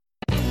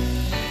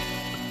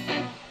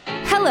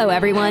Hello,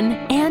 everyone,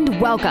 and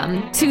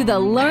welcome to the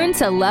Learn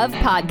to Love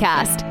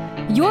podcast,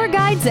 your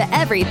guide to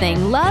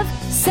everything love,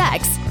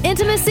 sex,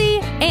 intimacy,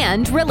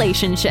 and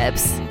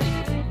relationships.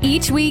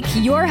 Each week,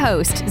 your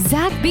host,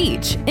 Zach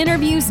Beach,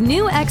 interviews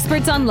new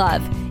experts on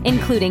love,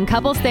 including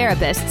couples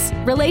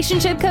therapists,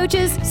 relationship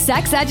coaches,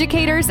 sex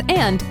educators,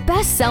 and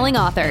best-selling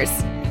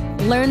authors.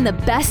 Learn the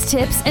best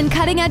tips and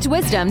cutting-edge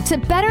wisdom to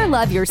better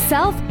love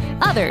yourself,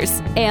 others,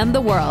 and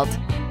the world.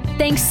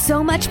 Thanks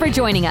so much for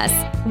joining us.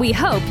 We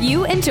hope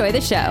you enjoy the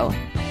show.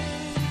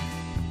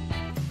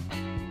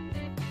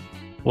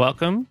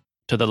 Welcome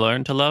to the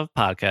Learn to Love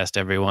podcast,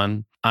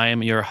 everyone. I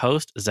am your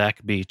host,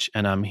 Zach Beach,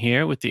 and I'm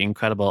here with the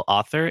incredible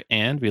author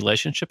and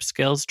relationship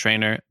skills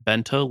trainer,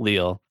 Bento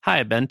Leal.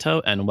 Hi,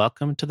 Bento, and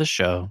welcome to the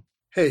show.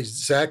 Hey,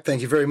 Zach,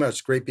 thank you very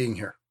much. Great being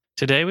here.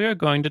 Today, we are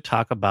going to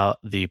talk about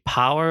the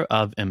power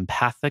of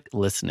empathic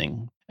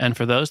listening. And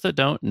for those that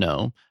don't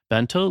know,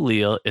 Bento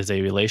Leal is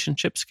a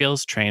relationship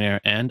skills trainer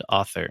and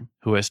author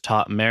who has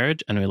taught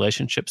marriage and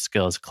relationship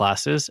skills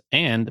classes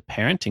and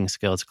parenting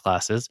skills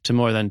classes to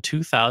more than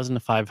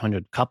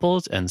 2,500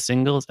 couples and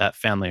singles at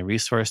family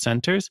resource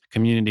centers,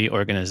 community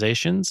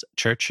organizations,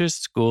 churches,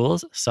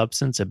 schools,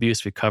 substance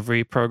abuse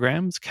recovery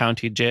programs,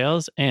 county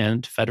jails,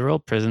 and federal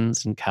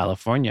prisons in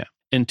California.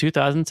 In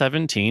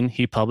 2017,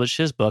 he published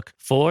his book,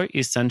 4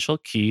 Essential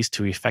Keys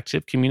to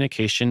Effective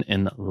Communication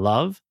in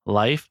Love,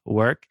 Life,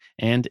 Work,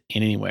 and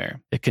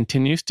Anywhere. It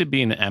continues to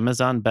be an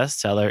Amazon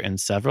bestseller in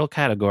several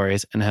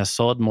categories and has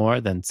sold more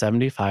than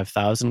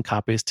 75,000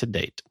 copies to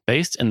date.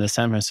 Based in the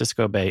San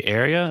Francisco Bay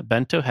Area,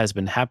 Bento has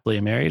been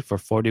happily married for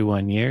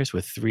 41 years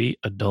with 3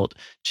 adult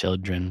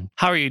children.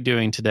 How are you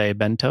doing today,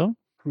 Bento?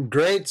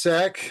 Great,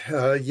 Zach.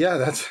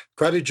 That's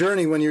quite a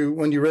journey when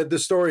you read the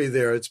story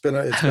there. It's been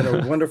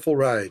a wonderful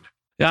ride.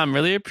 Yeah, I'm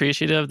really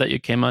appreciative that you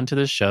came onto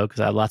the show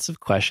because I have lots of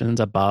questions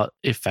about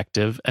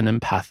effective and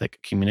empathic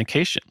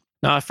communication.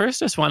 Now, I first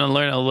just want to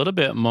learn a little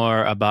bit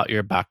more about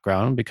your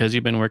background because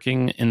you've been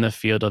working in the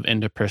field of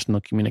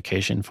interpersonal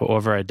communication for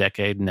over a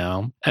decade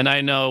now. And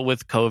I know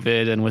with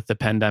COVID and with the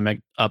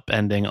pandemic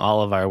upending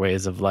all of our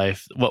ways of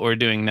life, what we're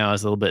doing now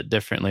is a little bit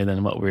differently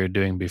than what we were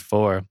doing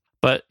before.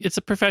 But it's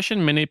a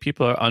profession many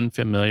people are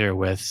unfamiliar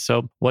with.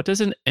 So what does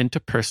an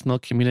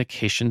interpersonal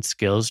communication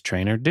skills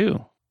trainer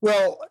do?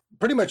 Well,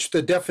 pretty much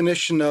the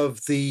definition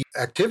of the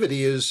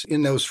activity is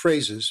in those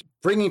phrases,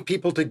 bringing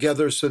people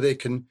together so they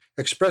can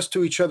express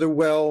to each other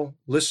well,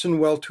 listen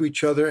well to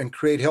each other, and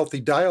create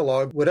healthy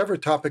dialogue, whatever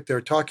topic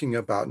they're talking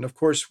about. And of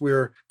course,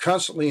 we're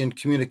constantly in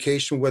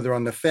communication, whether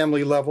on the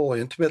family level,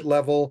 intimate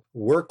level,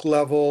 work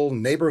level,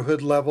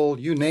 neighborhood level,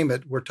 you name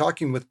it. We're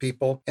talking with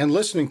people and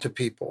listening to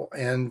people.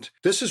 And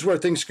this is where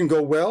things can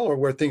go well or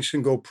where things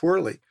can go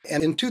poorly.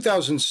 And in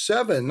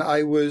 2007,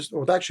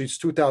 it's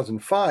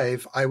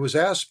 2005, I was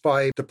asked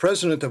by the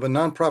president of a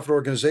nonprofit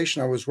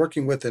organization I was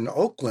working with in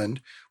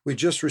Oakland. We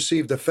just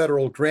received a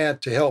federal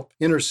grant to help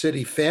inner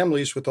city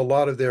families with a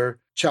lot of their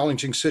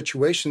challenging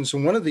situations.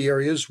 And one of the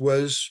areas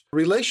was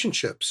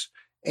relationships.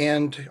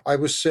 And I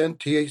was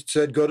sent, he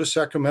said, go to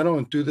Sacramento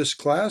and do this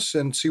class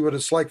and see what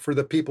it's like for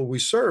the people we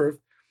serve.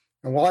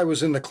 And while I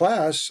was in the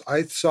class,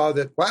 I saw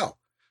that, wow,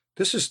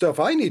 this is stuff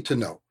I need to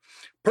know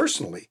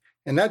personally.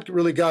 And that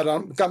really got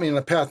me on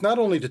the path, not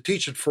only to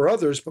teach it for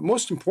others, but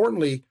most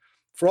importantly,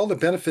 for all the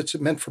benefits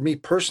it meant for me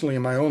personally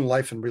in my own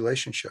life and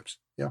relationships.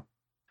 Yeah.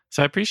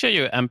 So I appreciate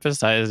you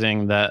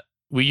emphasizing that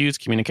we use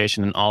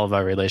communication in all of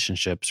our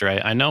relationships,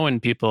 right? I know when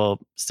people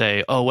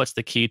say, oh, what's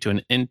the key to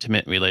an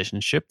intimate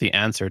relationship? The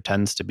answer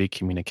tends to be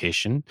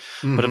communication.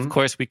 Mm-hmm. But of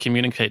course, we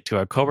communicate to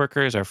our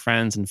coworkers, our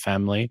friends, and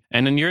family.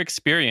 And in your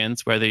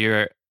experience, whether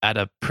you're at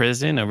a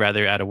prison or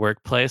whether you're at a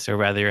workplace or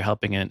whether you're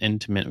helping an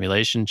intimate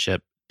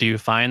relationship, do you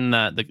find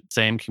that the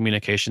same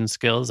communication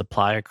skills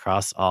apply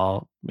across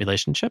all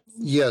relationships?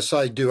 Yes,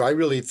 I do. I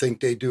really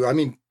think they do. I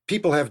mean,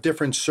 people have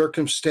different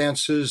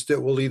circumstances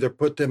that will either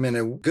put them in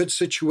a good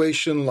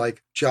situation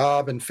like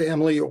job and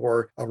family,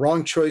 or a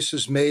wrong choice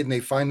is made and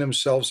they find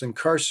themselves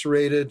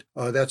incarcerated.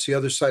 That's the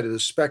other side of the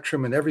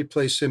spectrum, and every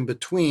place in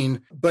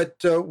between.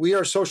 But we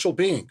are social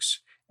beings.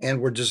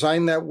 And we're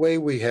designed that way.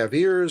 We have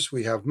ears,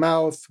 we have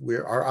mouth,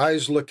 our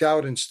eyes look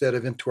out instead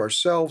of into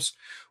ourselves.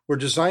 We're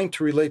designed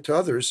to relate to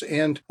others.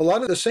 And a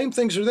lot of the same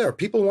things are there.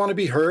 People want to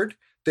be heard.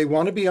 They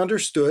want to be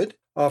understood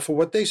for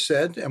what they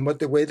said and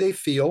the way they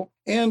feel.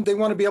 And they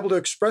want to be able to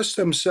express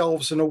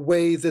themselves in a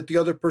way that the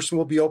other person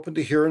will be open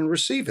to hear and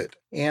receive it.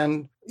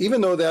 And even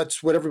though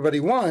that's what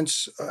everybody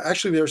wants,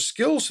 actually there are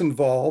skills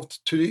involved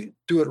to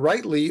do it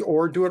rightly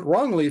or do it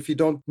wrongly if you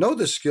don't know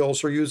the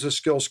skills or use the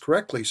skills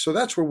correctly. So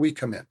that's where we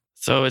come in.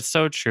 So it's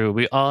so true.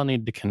 We all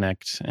need to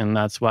connect. And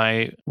that's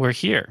why we're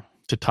here,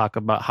 to talk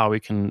about how we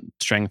can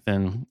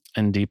strengthen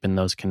and deepen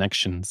those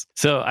connections.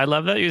 So I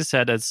love that you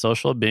said as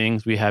social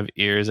beings, we have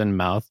ears and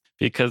mouth,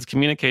 because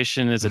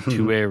communication is a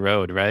two-way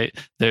road, right?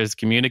 There's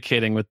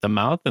communicating with the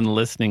mouth and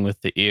listening with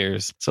the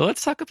ears. So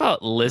let's talk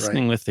about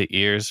listening with the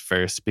ears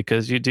first,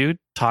 because you do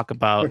talk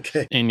about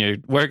in your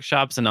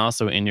workshops and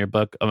also in your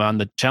book around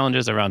the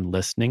challenges around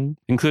listening,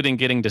 including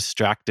getting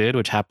distracted,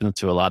 which happens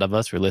to a lot of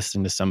us. We're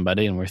listening to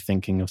somebody and we're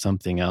thinking of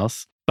something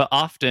else. But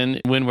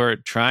often when we're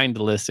trying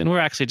to listen, we're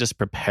actually just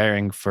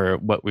preparing for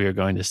what we are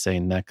going to say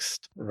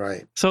next.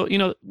 Right. So,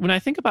 when I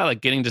think about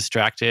like getting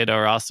distracted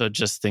or also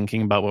just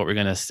thinking about what we're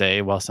going to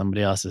say while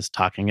somebody else is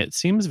talking, it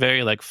seems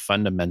very like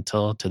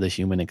fundamental to the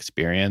human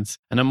experience.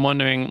 And I'm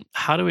wondering,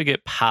 how do we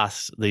get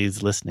past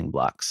these listening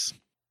blocks?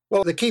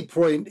 Well, the key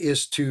point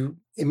is to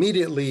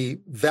immediately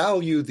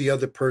value the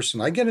other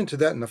person. I get into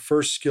that in the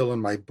first skill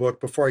in my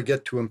book before I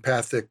get to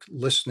empathic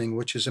listening,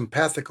 which is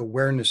empathic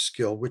awareness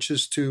skill, which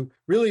is to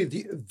really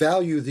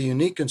value the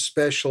unique and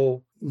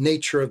special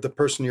nature of the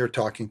person you're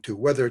talking to,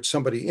 whether it's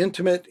somebody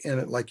intimate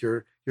and like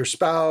your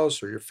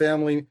spouse or your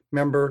family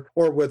member,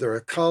 or whether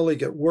a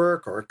colleague at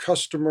work or a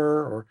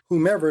customer or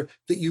whomever,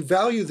 that you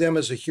value them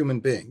as a human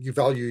being. You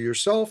value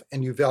yourself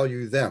and you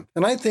value them.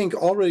 And I think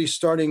already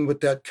starting with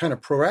that kind of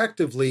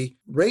proactively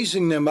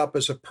raising them up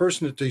as a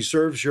person that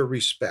deserves your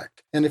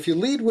respect. And if you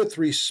lead with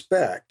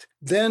respect,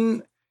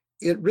 then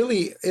it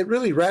really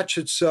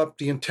ratchets up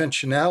the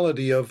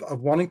intentionality of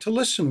wanting to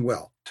listen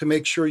well, to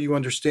make sure you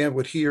understand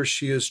what he or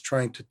she is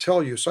trying to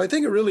tell you. So I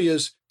think it really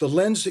is the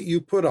lens that you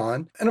put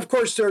on. And of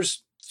course,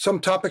 there's some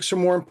topics are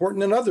more important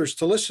than others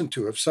to listen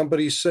to. If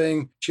somebody's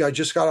saying, gee, I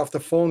just got off the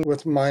phone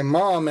with my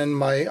mom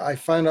and I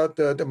find out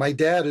that my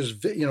dad is,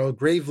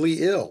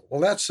 gravely ill.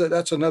 Well,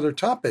 that's another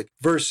topic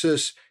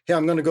versus, hey,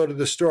 I'm going to go to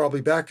the store. I'll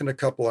be back in a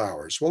couple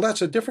hours. Well,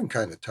 that's a different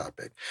kind of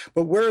topic.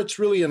 But where it's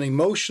really an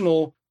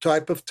emotional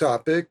type of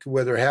topic,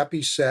 whether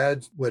happy,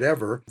 sad,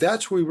 whatever,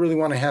 that's where we really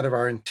want to have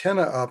our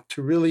antenna up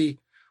to really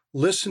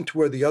listen to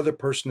where the other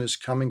person is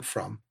coming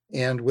from.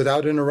 And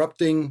without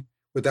interrupting,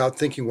 without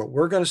thinking what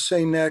we're going to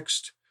say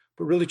next,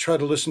 but really try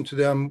to listen to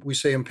them. We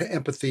say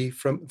empathy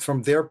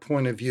from their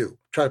point of view.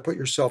 Try to put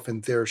yourself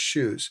in their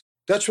shoes.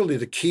 That's really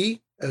the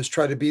key, is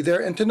try to be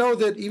there. And to know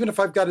that even if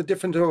I've got a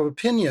different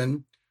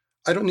opinion,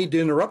 I don't need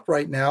to interrupt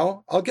right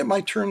now. I'll get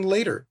my turn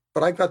later.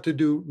 But I've got to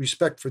do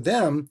respect for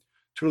them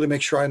to really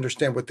make sure I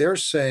understand what they're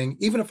saying,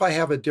 even if I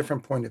have a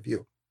different point of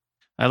view.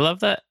 I love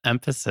that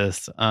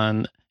emphasis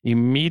on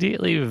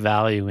immediately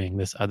valuing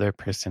this other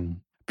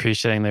person,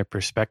 appreciating their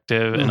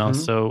perspective, and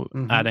also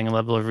adding a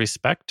level of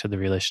respect to the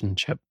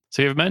relationship.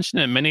 So you've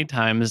mentioned it many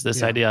times,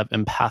 this idea of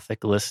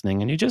empathic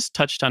listening, and you just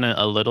touched on it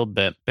a little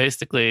bit.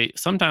 Basically,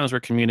 sometimes we're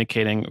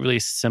communicating really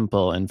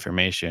simple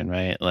information,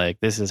 right?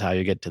 Like, this is how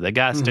you get to the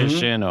gas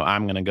station, or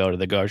I'm going to go to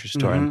the grocery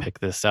store and pick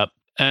this up.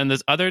 And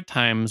there's other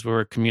times where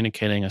we're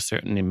communicating a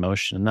certain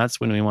emotion. And that's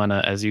when we want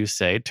to, as you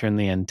say, turn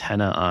the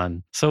antenna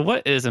on. So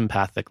what is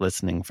empathic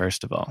listening,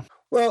 first of all?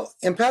 Well,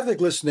 empathic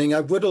listening,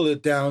 I've whittled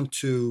it down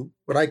to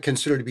what I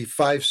consider to be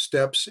 5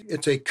 steps.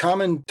 It's a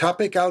common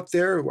topic out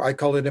there. I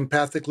call it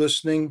empathic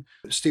listening.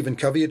 Stephen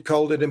Covey had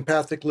called it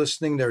empathic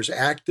listening. There's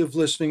active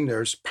listening.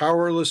 There's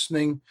power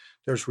listening.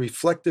 There's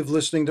reflective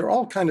listening. They're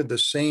all kind of the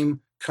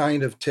same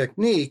kind of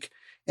technique.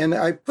 And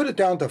I put it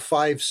down to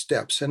 5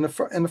 steps. And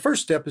the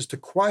first step is to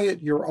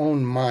quiet your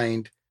own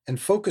mind and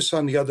focus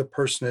on the other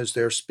person as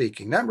they're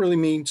speaking. That really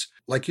means,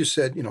 like you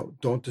said,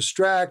 don't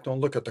distract,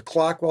 don't look at the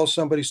clock while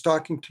somebody's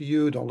talking to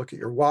you, don't look at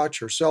your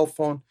watch or cell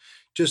phone.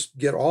 Just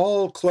get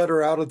all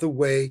clutter out of the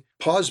way,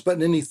 pause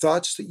button any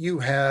thoughts that you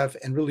have,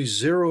 and really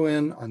zero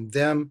in on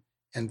them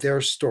and their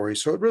story.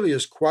 So it really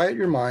is quiet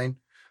your mind,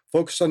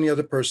 focus on the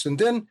other person.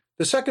 Then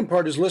the second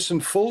part is listen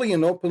fully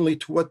and openly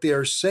to what they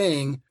are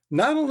saying,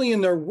 not only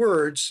in their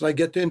words, and I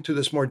get into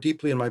this more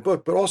deeply in my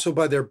book, but also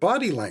by their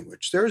body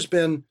language. There's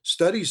been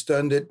studies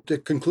done that the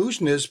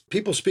conclusion is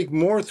people speak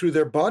more through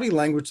their body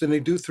language than they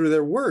do through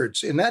their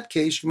words. In that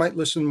case, you might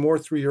listen more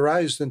through your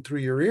eyes than through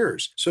your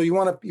ears. So you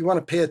want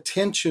to pay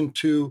attention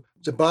to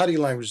the body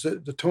language,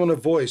 the tone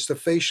of voice, the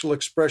facial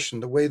expression,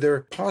 the way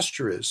their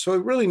posture is. So you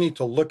really need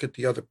to look at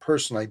the other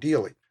person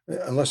ideally,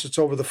 unless it's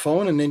over the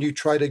phone, and then you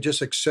try to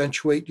just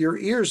accentuate your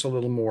ears a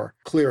little more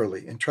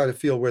clearly and try to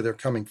feel where they're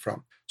coming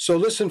from. So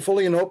listen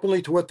fully and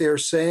openly to what they are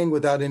saying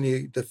without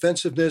any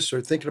defensiveness or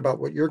thinking about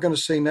what you're going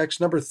to say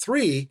next. Number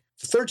 3,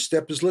 the third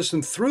step is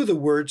listen through the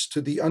words to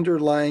the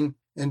underlying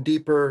and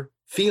deeper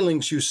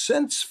feelings you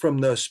sense from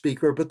the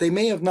speaker, but they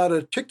may have not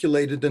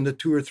articulated in the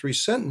 2 or 3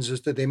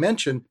 sentences that they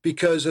mentioned,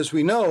 because as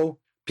we know,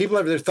 people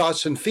have their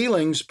thoughts and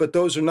feelings, but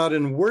those are not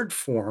in word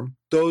form.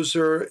 Those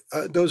are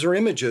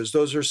images.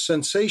 Those are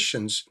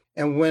sensations.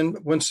 And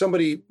when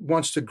somebody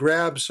wants to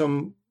grab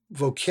some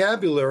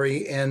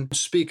vocabulary and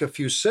speak a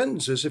few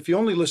sentences, if you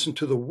only listen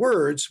to the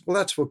words, well,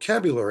 that's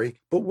vocabulary.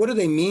 But what are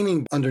they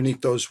meaning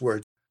underneath those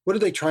words? What are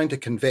they trying to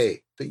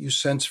convey that you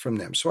sense from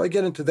them? So I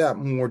get into that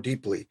more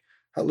deeply.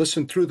 I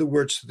listen through the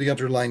words to the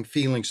underlying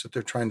feelings that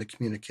they're trying to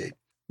communicate.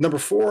 Number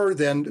 4,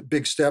 then,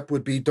 big step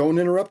would be don't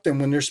interrupt them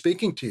when they're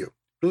speaking to you.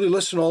 Really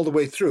listen all the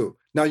way through.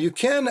 Now, you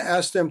can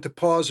ask them to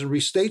pause and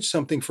restate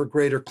something for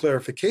greater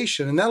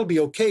clarification, and that'll be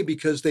okay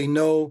because they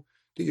know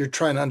that you're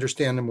trying to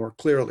understand them more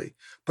clearly.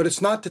 But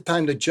it's not the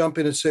time to jump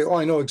in and say, oh,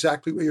 I know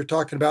exactly what you're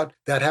talking about.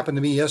 That happened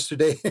to me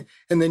yesterday.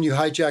 And then you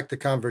hijack the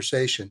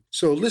conversation.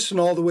 So listen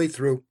all the way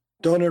through.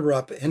 Don't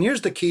interrupt. And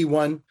here's the key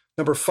one.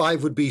 Number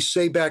 5 would be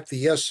say back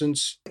the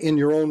essence in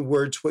your own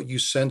words, what you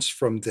sense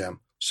from them.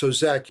 So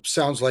Zach,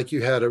 sounds like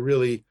you had a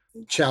really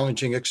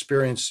challenging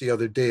experience the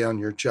other day on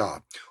your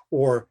job.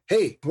 Or,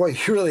 hey, boy,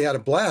 you really had a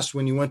blast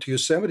when you went to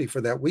Yosemite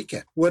for that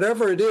weekend.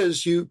 Whatever it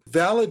is, you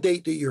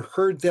validate that you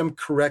heard them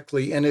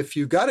correctly. And if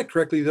you got it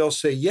correctly, they'll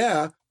say,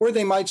 yeah. Or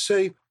they might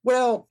say,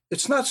 well,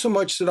 it's not so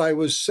much that I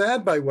was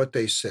sad by what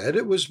they said.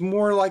 It was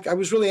more like I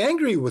was really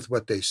angry with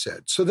what they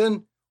said. So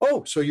then,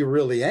 oh, so you're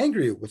really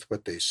angry with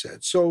what they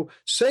said. So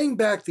saying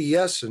back the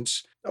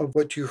essence of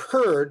what you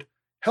heard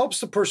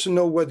helps the person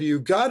know whether you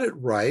got it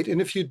right.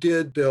 And if you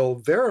did, they'll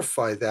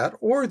verify that,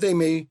 or they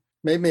may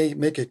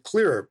make it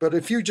clearer. But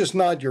if you just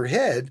nod your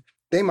head,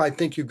 they might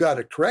think you got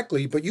it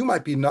correctly, but you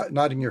might be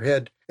nodding your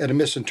head at a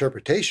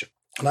misinterpretation.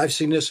 And I've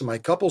seen this in my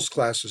couples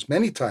classes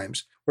many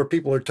times where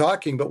people are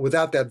talking, but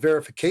without that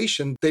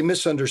verification, they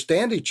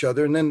misunderstand each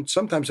other. And then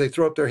sometimes they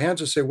throw up their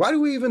hands and say, why do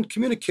we even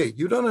communicate?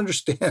 You don't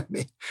understand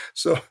me.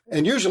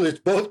 And usually it's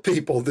both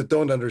people that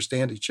don't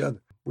understand each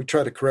other. We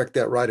try to correct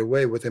that right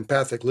away with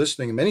empathic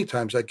listening. And many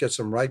times that gets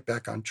them right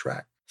back on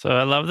track. So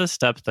I love the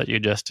steps that you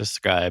just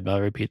described.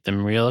 I'll repeat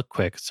them real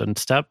quick. So in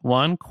step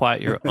 1,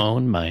 quiet your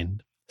own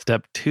mind.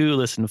 Step 2,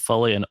 listen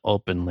fully and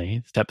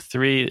openly. Step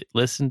 3,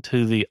 listen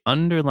to the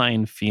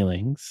underlying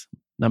feelings.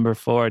 Number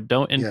 4,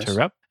 don't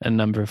interrupt. Yes. And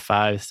number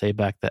 5, say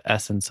back the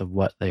essence of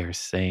what they are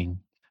saying.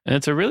 And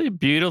it's a really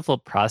beautiful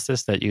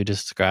process that you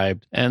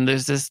described. And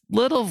there's this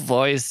little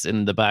voice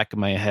in the back of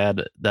my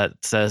head that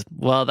says,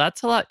 well,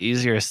 that's a lot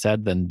easier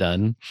said than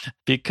done,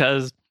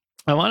 because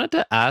I wanted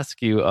to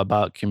ask you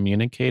about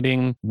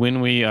communicating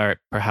when we are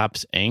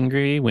perhaps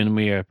angry, when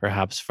we are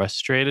perhaps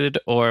frustrated,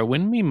 or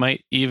when we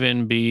might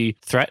even be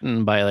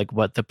threatened by like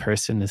what the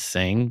person is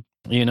saying.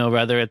 You know,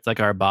 whether it's like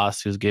our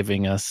boss who's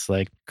giving us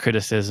like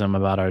criticism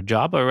about our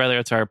job, or whether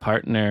it's our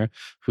partner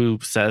who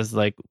says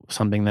like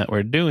something that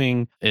we're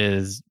doing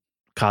is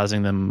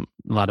causing them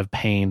a lot of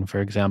pain,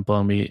 for example,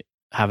 and we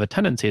have a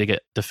tendency to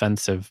get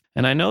defensive.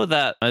 And I know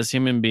that as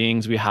human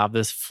beings, we have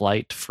this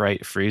flight,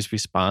 fright, freeze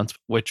response,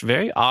 which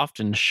very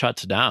often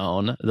shuts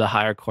down the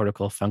higher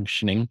cortical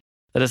functioning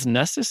that is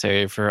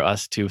necessary for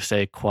us to,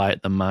 say,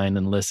 quiet the mind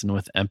and listen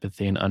with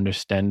empathy and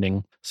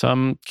understanding. So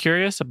I'm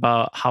curious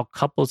about how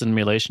couples in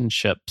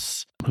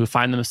relationships who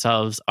find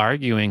themselves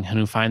arguing and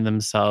who find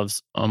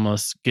themselves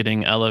almost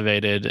getting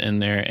elevated in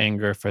their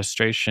anger,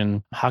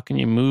 frustration, how can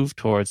you move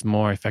towards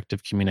more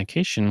effective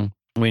communication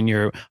when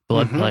your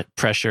blood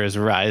pressure is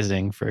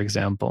rising, for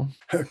example?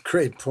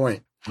 Great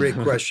point. Great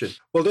question.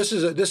 Well, this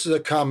is a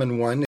common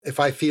one. If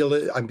I feel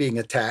I'm being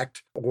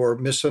attacked or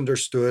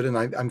misunderstood and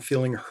I'm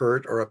feeling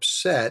hurt or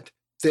upset,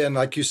 then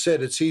like you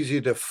said, it's easy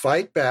to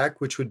fight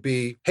back, which would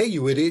be, hey,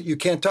 you idiot, you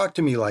can't talk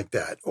to me like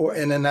that.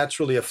 And then that's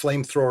really a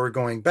flamethrower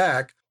going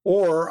back.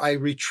 Or I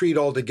retreat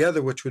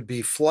altogether, which would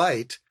be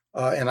flight.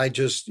 And I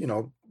just,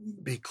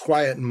 be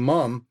quiet and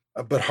mum,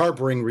 but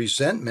harboring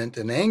resentment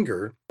and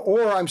anger.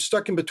 Or I'm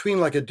stuck in between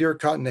like a deer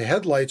caught in the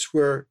headlights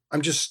where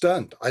I'm just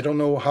stunned. I don't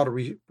know how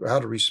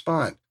to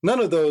respond. None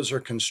of those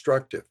are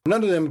constructive.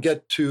 None of them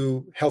get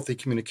to healthy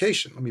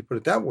communication. Let me put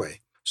it that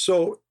way.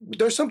 So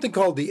there's something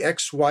called the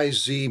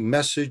XYZ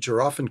message,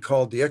 or often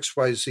called the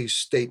XYZ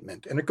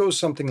statement. And it goes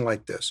something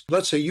like this.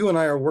 Let's say you and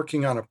I are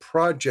working on a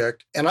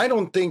project, and I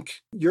don't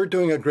think you're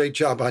doing a great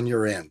job on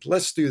your end.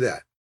 Let's do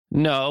that.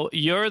 No,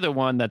 you're the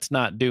one that's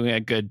not doing a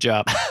good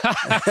job. Okay,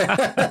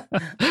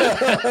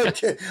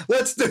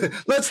 let's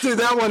do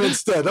that one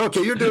instead.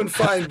 Okay, you're doing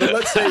fine, but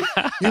let's say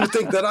you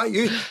think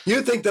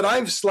that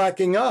I'm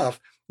slacking off.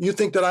 You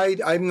think that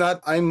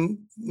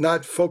I'm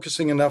not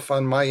focusing enough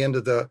on my end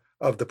of the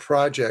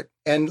project.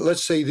 And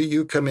let's say that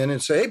you come in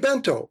and say, "Hey,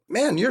 Bento,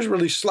 man, you're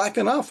really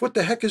slacking off. What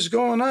the heck is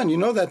going on? You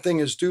know that thing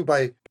is due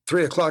by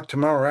 3:00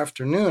 tomorrow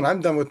afternoon.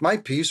 I'm done with my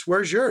piece.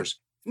 Where's yours?"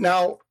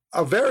 Now,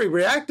 a very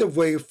reactive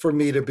way for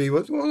me to be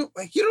with, well,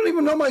 you don't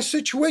even know my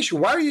situation.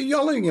 Why are you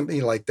yelling at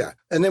me like that?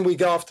 And then we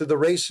go off to the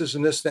races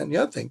and this, that, and the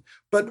other thing.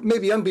 But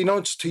maybe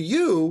unbeknownst to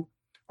you,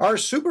 our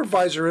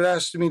supervisor had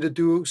asked me to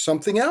do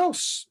something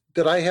else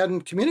that I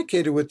hadn't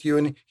communicated with you.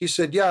 And he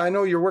said, yeah, I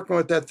know you're working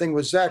with that thing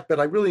with Zach, but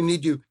I really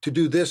need you to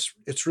do this.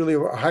 It's really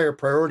a higher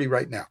priority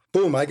right now.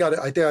 Boom, I got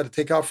to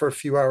take off for a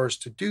few hours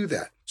to do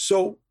that.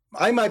 So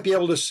I might be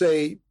able to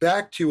say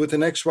back to you with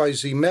an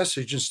XYZ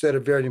message instead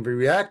of very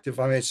reactive.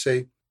 I might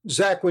say,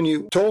 Zach, when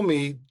you told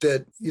me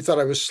that you thought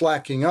I was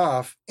slacking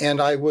off, and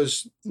I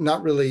was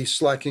not really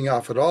slacking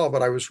off at all,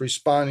 but I was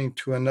responding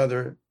to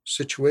another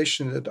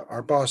situation that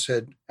our boss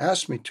had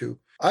asked me to,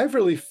 I've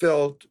really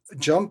felt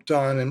jumped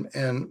on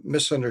and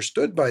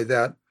misunderstood by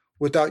that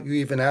without you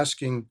even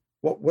asking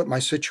what my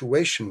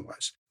situation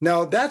was.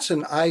 Now, that's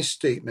an I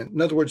statement. In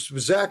other words,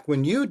 Zach,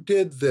 when you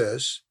did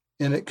this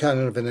in a kind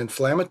of an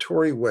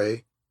inflammatory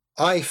way,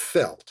 I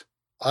felt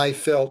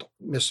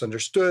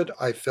misunderstood.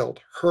 I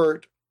felt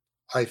hurt.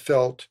 I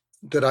felt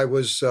that I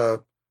was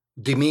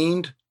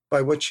demeaned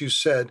by what you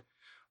said,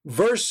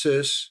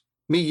 versus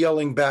me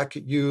yelling back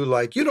at you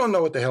like, you don't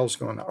know what the hell's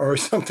going on, or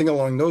something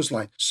along those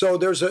lines. So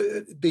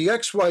the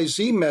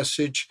XYZ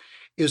message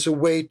is a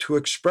way to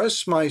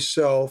express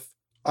myself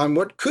on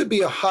what could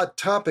be a hot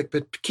topic,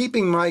 but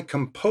keeping my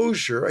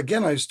composure.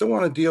 Again, I still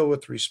want to deal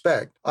with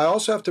respect. I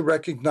also have to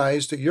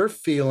recognize that you're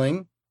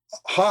feeling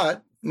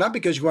hot, not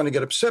because you want to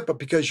get upset, but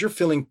because you're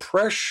feeling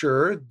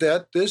pressure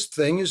that this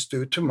thing is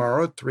due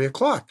tomorrow at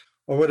 3:00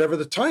 or whatever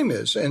the time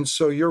is. And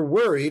so you're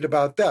worried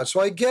about that. So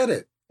I get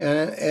it.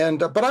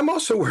 But I'm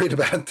also worried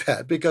about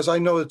that because I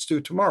know it's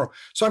due tomorrow.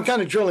 So I'm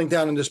kind of drilling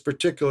down in this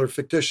particular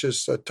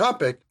fictitious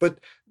topic. But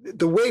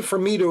the way for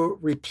me to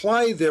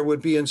reply there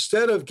would be,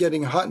 instead of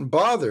getting hot and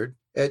bothered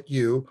at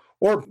you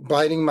or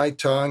biting my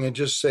tongue and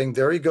just saying,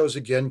 there he goes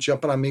again,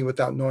 jumping on me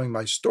without knowing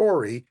my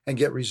story, and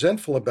get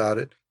resentful about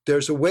it,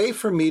 there's a way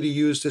for me to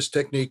use this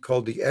technique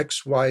called the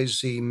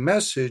XYZ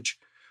message,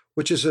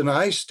 which is an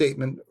I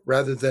statement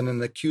rather than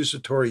an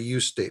accusatory you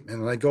statement.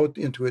 And I go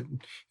into it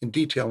in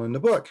detail in the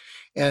book.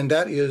 And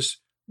that is,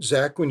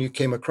 Zach, when you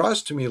came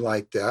across to me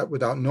like that,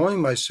 without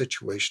knowing my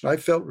situation, I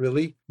felt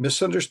really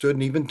misunderstood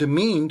and even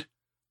demeaned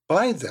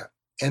by that.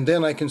 And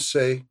then I can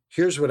say,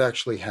 here's what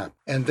actually happened.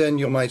 And then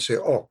you might say,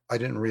 oh, I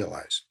didn't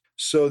realize.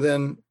 So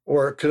then,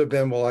 or it could have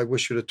been, well, I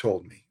wish you'd have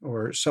told me,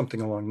 or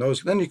something along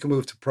those. Then you can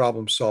move to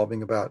problem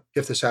solving about,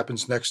 if this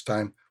happens next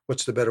time,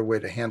 what's the better way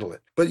to handle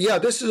it? But yeah,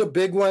 this is a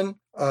big one.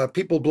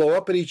 People blow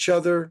up at each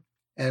other,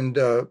 and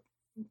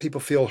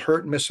people feel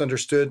hurt and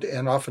misunderstood,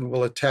 and often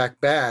will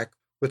attack back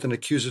with an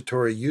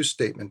accusatory you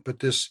statement. But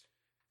this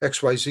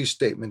XYZ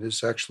statement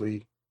is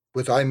actually,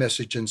 with I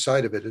message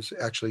inside of it, is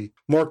actually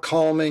more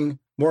calming,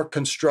 more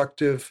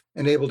constructive,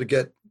 and able to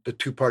get the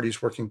two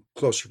parties working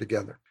closer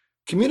together.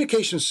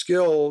 Communication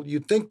skill,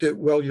 you'd think that,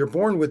 well, you're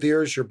born with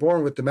ears, you're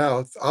born with the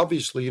mouth.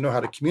 Obviously, you know how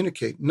to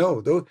communicate.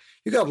 No, though,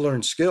 you got to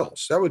learn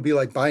skills. That would be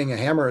like buying a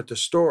hammer at the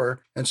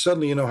store and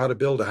suddenly you know how to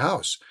build a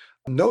house.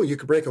 No, you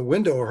could break a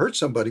window or hurt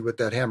somebody with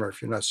that hammer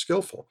if you're not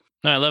skillful.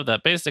 No, I love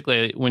that.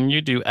 Basically, when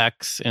you do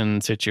X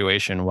in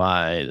situation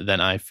Y, then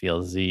I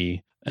feel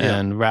Z.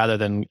 And rather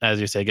than, as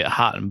you say, get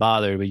hot and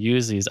bothered, we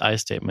use these I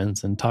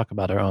statements and talk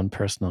about our own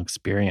personal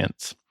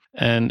experience.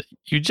 And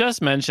you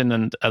just mentioned,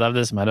 and I love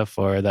this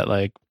metaphor, that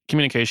like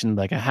communication is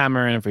like a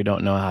hammer, and if we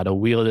don't know how to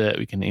wield it,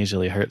 we can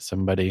easily hurt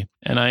somebody.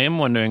 And I am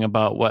wondering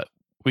about what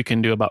we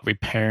can do about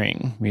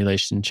repairing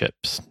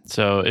relationships.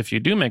 So if you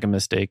do make a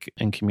mistake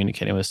in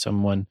communicating with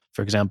someone,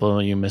 for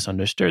example, you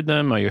misunderstood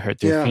them or you hurt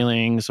their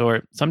feelings,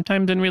 or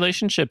sometimes in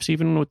relationships,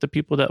 even with the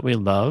people that we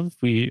love,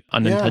 we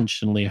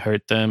unintentionally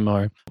hurt them,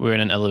 or we're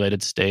in an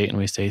elevated state and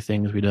we say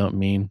things we don't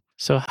mean.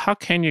 So how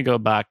can you go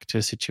back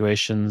to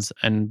situations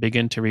and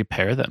begin to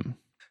repair them?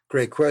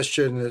 Great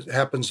question. It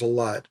happens a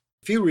lot.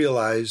 If you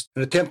realize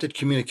an attempted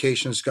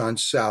communication has gone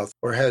south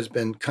or has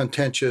been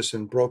contentious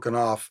and broken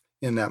off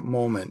in that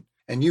moment,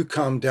 and you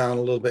calm down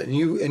a little bit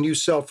and you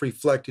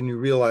self-reflect and you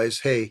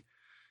realize, hey,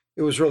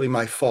 it was really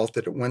my fault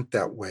that it went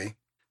that way,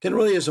 then it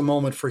really is a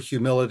moment for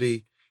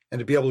humility and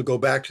to be able to go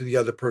back to the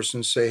other person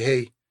and say,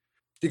 hey,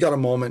 you got a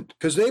moment?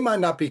 Because they might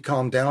not be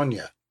calmed down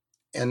yet.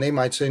 And they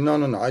might say,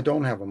 no, I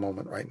don't have a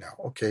moment right now.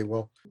 Okay,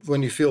 well,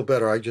 when you feel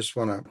better, I just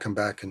want to come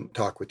back and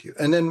talk with you.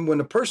 And then when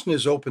a person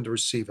is open to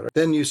receive it,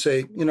 then you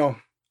say,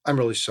 I'm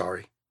really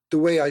sorry. The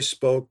way I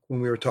spoke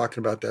when we were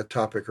talking about that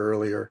topic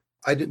earlier,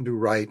 I didn't do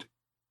right.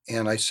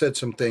 And I said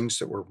some things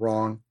that were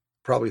wrong,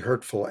 probably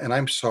hurtful, and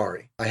I'm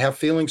sorry. I have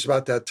feelings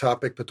about that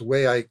topic, but the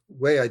way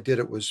I did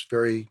it was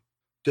very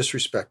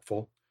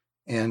disrespectful.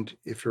 And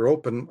if you're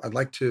open, I'd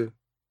like to,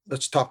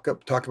 let's talk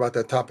about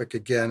that topic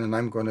again, and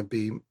I'm going to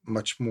be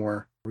much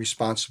more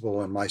responsible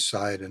on my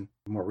side and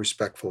more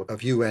respectful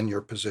of you and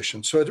your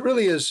position. So it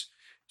really is,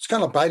 it's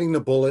kind of biting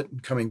the bullet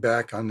and coming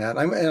back on that.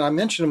 And I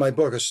mentioned in my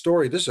book a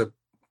story, this is a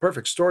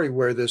perfect story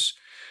where this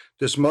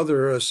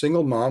mother, a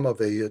single mom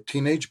of a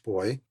teenage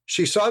boy,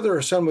 she saw that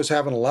her son was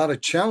having a lot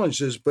of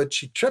challenges, but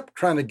she kept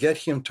trying to get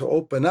him to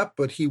open up,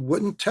 but he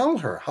wouldn't tell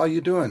her, how you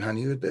doing,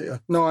 honey?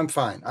 No, I'm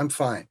fine.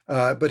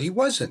 But he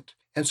wasn't.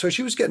 And so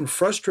she was getting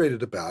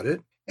frustrated about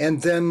it.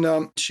 And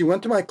then she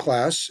went to my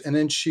class, and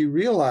then she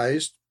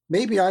realized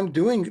maybe her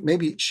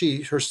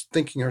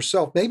thinking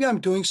herself, maybe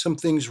I'm doing some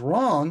things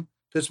wrong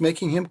that's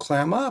making him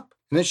clam up.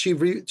 And then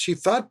she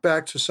thought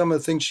back to some of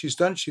the things she's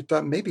done. She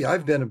thought, maybe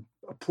I've been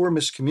a poor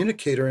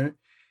miscommunicator,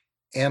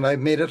 and I've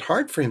made it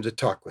hard for him to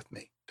talk with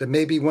me. That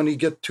maybe when he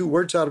gets 2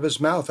 words out of his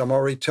mouth, I'm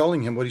already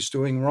telling him what he's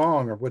doing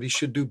wrong or what he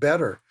should do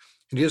better.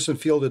 And he doesn't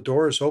feel the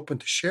door is open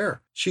to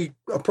share. She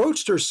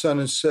approached her son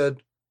and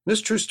said, this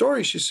is a true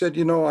story. She said,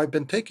 I've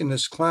been taking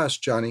this class,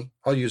 Johnny.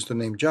 I'll use the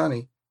name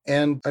Johnny.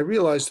 And I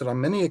realized that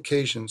on many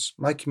occasions,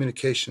 my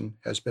communication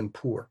has been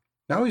poor.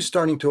 Now he's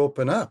starting to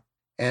open up.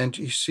 And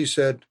she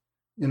said,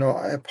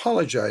 I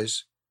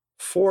apologize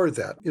for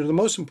that. You're the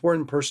most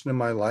important person in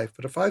my life,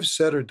 but if I've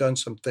said or done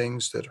some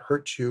things that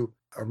hurt you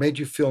or made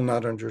you feel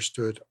not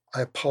understood,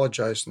 I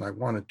apologize and I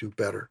want to do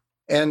better.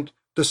 And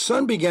the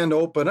son began to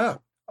open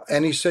up.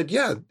 And he said,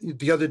 yeah,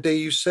 the other day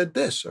you said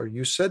this or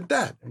you said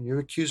that and you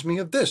accused me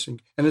of this.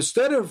 And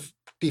instead of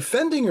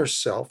defending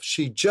herself,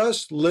 she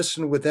just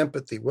listened with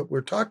empathy, what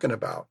we're talking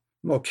about.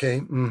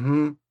 Okay,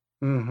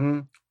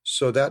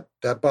 so that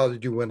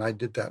bothered you when I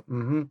did that.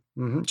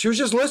 She was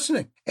just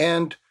listening.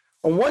 And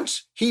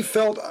once he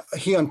felt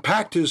he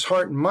unpacked his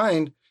heart and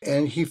mind,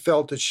 and he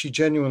felt that she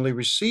genuinely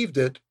received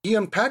it, he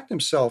unpacked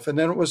himself. And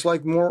then it was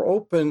like more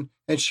open,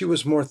 and she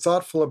was more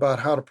thoughtful about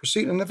how to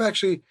proceed. And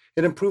it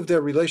improved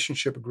their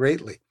relationship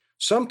greatly.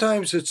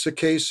 Sometimes it's a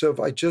case of,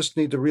 I just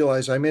need to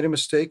realize I made a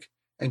mistake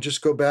and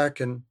just go back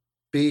and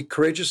be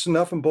courageous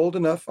enough and bold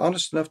enough,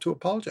 honest enough to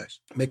apologize,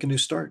 make a new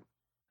start.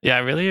 Yeah, I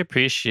really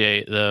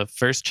appreciate the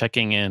first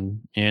checking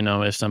in,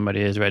 if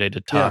somebody is ready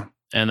to talk,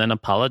 and then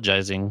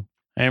apologizing.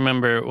 I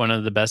remember one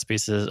of the best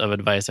pieces of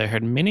advice I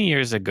heard many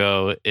years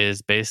ago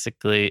is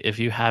basically, if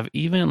you have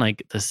even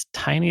like this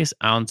tiniest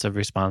ounce of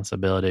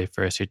responsibility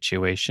for a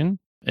situation,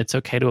 it's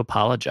okay to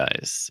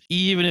apologize.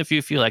 Even if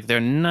you feel like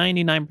they're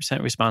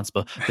 99%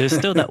 responsible, there's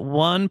still that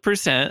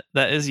 1%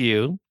 that is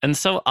you. And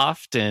so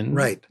often,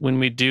 when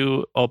we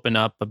do open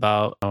up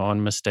about our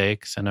own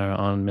mistakes and our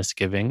own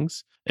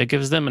misgivings, it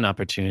gives them an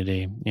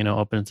opportunity,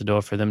 opens the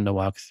door for them to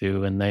walk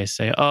through, and they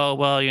say, oh,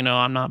 well,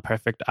 I'm not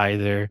perfect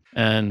either.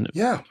 And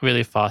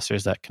really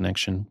fosters that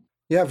connection.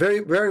 Yeah, very,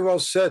 very well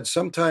said.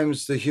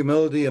 Sometimes the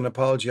humility and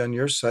apology on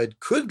your side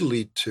could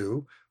lead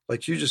to,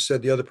 like you just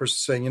said, the other person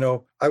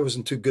saying, I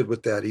wasn't too good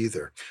with that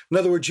either. In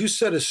other words, you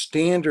set a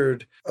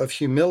standard of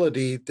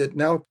humility that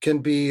now can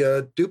be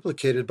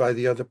duplicated by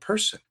the other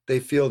person. They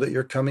feel that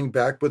you're coming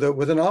back with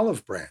an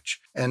olive branch,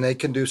 and they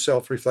can do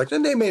self-reflect.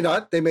 And they may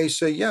not. They may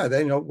say,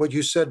 they know what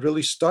you said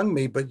really stung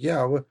me, but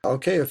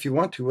okay, if you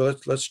want to, well,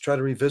 let's try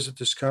to revisit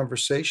this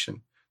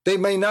conversation. They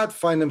may not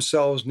find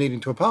themselves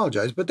needing to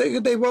apologize, but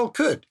they well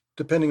could,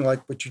 depending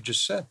like what you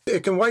just said.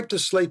 It can wipe the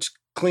slates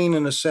clean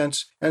in a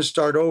sense and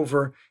start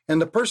over.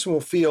 And the person will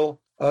feel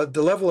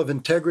the level of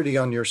integrity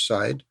on your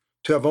side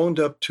to have owned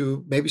up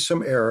to maybe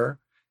some error.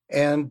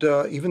 And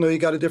even though you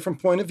got a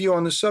different point of view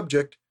on the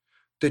subject,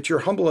 that you're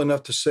humble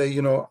enough to say,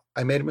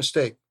 I made a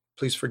mistake.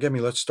 Please forgive me.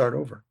 Let's start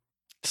over.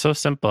 So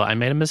simple. I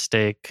made a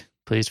mistake.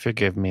 Please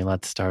forgive me.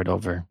 Let's start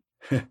over.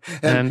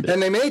 and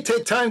they may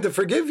take time to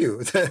forgive you.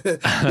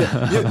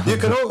 you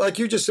can only, like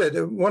you just said,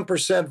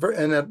 1%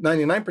 and at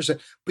 99%,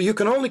 but you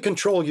can only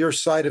control your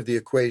side of the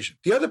equation.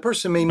 The other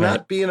person may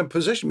not be in a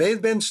position, may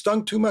have been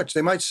stung too much.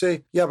 They might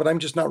say, but I'm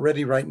just not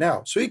ready right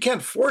now. So you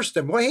can't force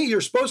them. Well, hey,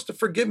 you're supposed to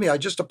forgive me. I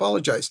just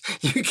apologize.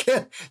 You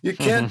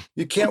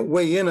can't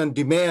weigh in and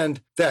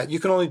demand that. You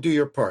can only do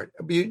your part.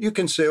 You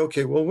can say,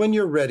 okay, well, when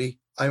you're ready,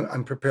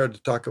 I'm prepared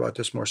to talk about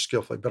this more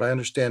skillfully, but I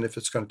understand if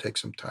it's going to take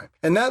some time.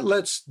 And that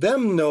lets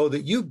them know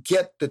that you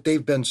get that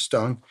they've been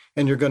stung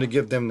and you're going to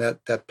give them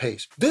that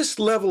pace. This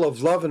level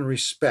of love and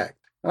respect,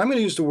 and I'm going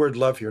to use the word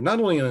love here,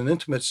 not only in an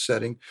intimate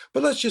setting,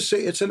 but let's just say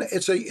it's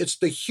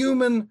the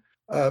human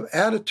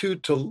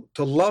attitude to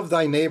love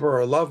thy neighbor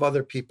or love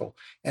other people.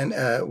 And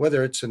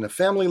whether it's in the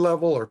family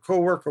level or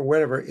coworker or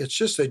whatever, it's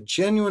just a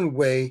genuine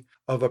way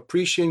of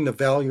appreciating the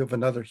value of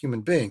another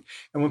human being.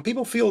 And when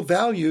people feel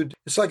valued,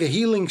 it's like a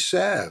healing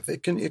salve.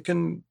 It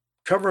can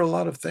cover a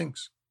lot of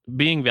things.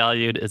 Being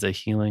valued is a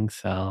healing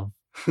salve.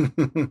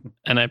 And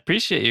I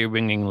appreciate you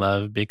bringing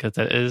love, because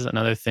that is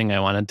another thing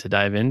I wanted to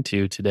dive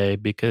into today,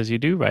 because you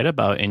do write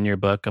about in your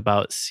book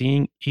about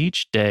seeing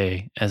each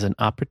day as an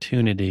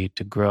opportunity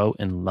to grow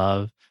in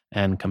love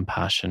and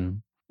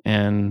compassion.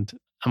 And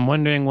I'm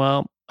wondering,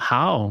 well,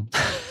 how?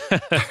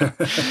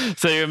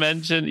 So you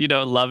mentioned,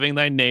 loving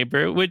thy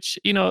neighbor, which,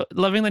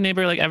 loving thy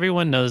neighbor, like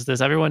everyone knows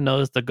this. Everyone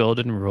knows the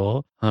golden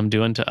rule,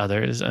 do unto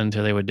others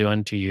until they would do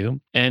unto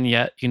you. And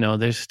yet,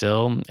 there's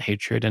still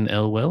hatred and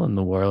ill will in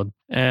the world.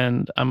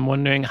 And I'm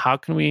wondering, how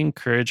can we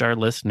encourage our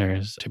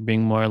listeners to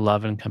bring more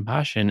love and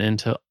compassion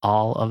into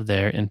all of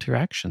their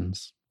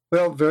interactions?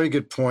 Well, very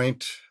good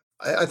point.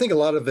 I think a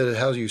lot of it is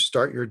how you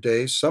start your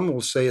day. Some will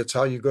say it's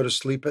how you go to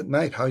sleep at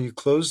night, how you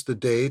close the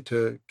day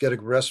to get a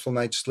restful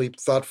night's sleep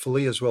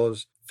thoughtfully as well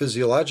as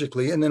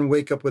physiologically, and then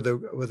wake up with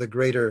a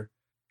greater,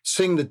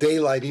 seeing the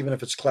daylight even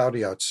if it's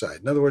cloudy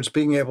outside. In other words,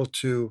 being able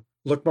to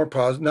look more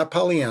positive, not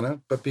Pollyanna,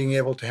 but being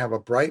able to have a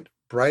bright,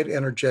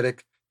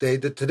 energetic day.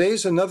 That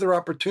today's another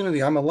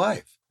opportunity. I'm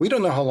alive. We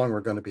don't know how long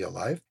we're going to be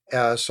alive.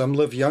 Some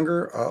live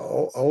younger,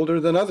 older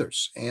than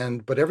others,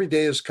 but every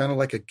day is kind of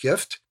like a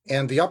gift.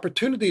 And the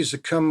opportunities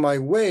that come my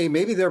way,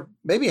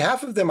 maybe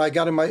half of them I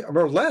got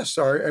or less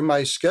are in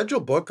my schedule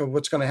book of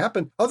what's going to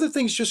happen. Other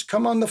things just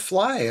come on the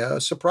fly,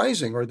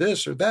 surprising, or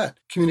this or that.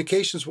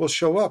 Communications will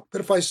show up.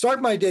 But if I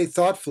start my day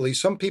thoughtfully,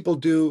 some people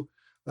do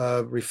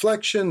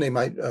reflection. They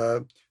might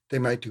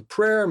do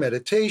prayer,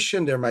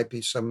 meditation. There might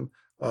be some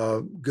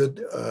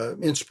good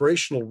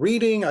inspirational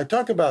reading. I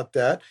talk about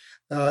that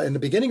in the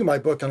beginning of my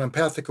book on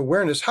empathic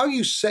awareness, how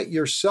you set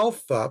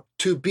yourself up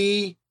to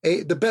be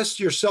the best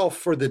yourself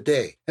for the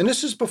day. And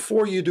this is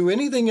before you do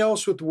anything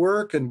else with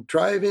work and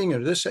driving,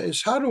 or this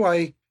is how do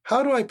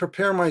I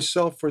prepare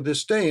myself for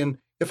this day? And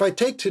if I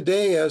take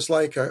today as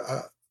like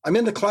I'm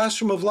in the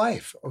classroom of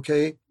life,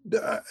 okay?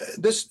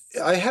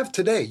 I have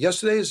today.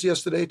 Yesterday is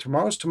yesterday,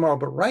 tomorrow is tomorrow,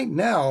 but right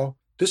now,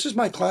 this is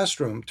my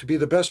classroom to be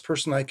the best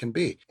person I can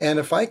be. And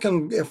if I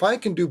can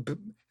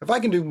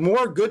do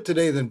more good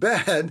today than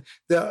bad,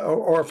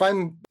 or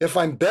if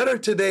I'm better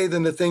today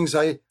than the things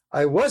I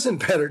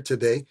wasn't better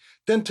today,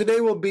 then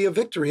today will be a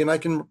victory, and I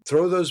can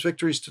throw those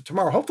victories to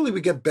tomorrow. Hopefully we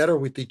get better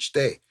with each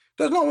day.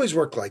 Doesn't always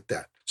work like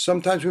that.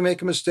 Sometimes we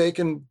make a mistake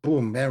and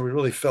boom, man, we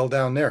really fell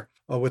down there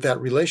with that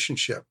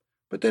relationship.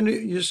 But then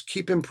you just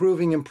keep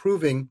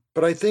improving.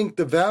 But I think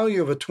the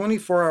value of a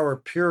 24-hour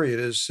period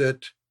is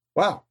that,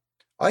 wow,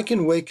 I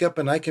can wake up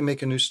and I can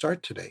make a new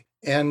start today.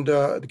 And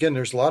again,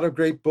 there's a lot of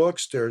great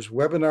books. There's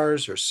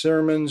webinars, there's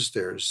sermons,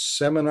 there's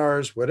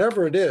seminars,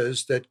 whatever it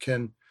is that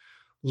can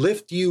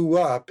lift you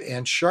up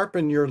and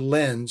sharpen your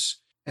lens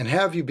and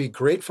have you be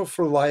grateful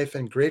for life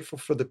and grateful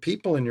for the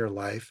people in your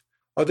life.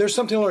 There's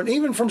something to learn,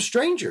 even from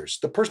strangers.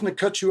 The person that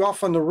cuts you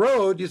off on the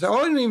road, you think,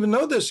 oh, I didn't even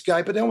know this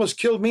guy, but they almost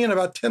killed me and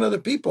about 10 other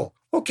people.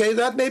 Okay,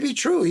 that may be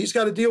true. He's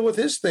got to deal with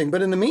his thing.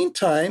 But in the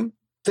meantime,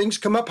 things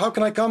come up. How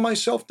can I calm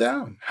myself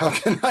down? How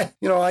can I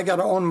got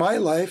to own my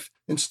life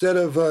instead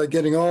of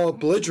getting all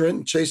belligerent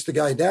and chase the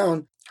guy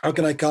down. How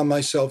can I calm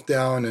myself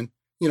down? And,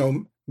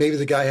 maybe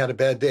the guy had a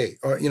bad day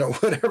or,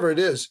 whatever it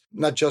is,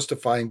 not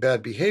justifying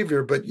bad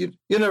behavior, but you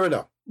never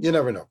know. You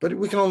never know. But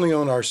we can only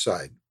own our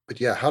side. But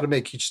yeah, how to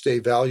make each day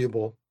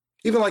valuable.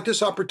 Even like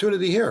this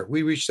opportunity here.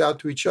 We reached out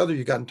to each other.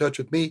 You got in touch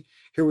with me.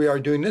 Here we are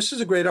doing this. Is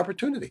a great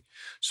opportunity.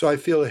 So I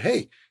feel,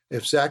 hey,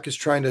 if Zach is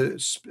trying to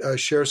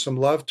share some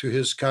love to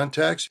his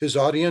contacts, his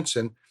audience,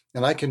 and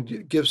I can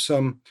give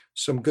some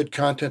good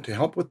content to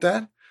help with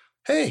that,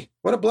 hey,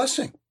 what a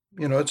blessing.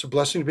 It's a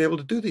blessing to be able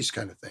to do these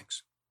kind of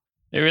things.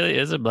 It really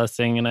is a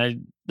blessing.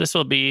 And this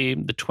will be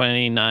the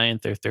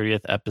 29th or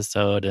 30th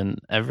episode. And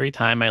every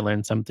time I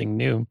learn something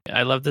new,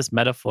 I love this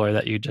metaphor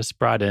that you just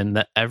brought in,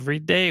 that every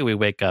day we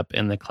wake up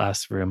in the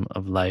classroom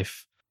of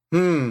life.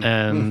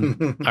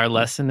 And our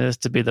lesson is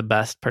to be the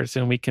best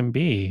person we can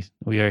be.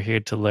 We are here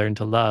to learn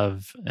to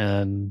love.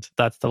 And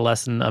that's the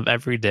lesson of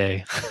every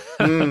day.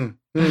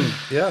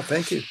 Yeah,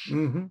 thank you.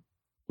 Mm-hmm.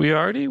 We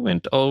already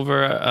went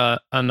over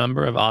a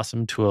number of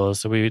awesome tools.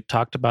 So we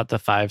talked about the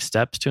 5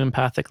 steps to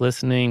empathic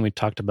listening. We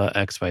talked about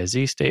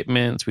XYZ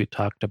statements. We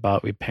talked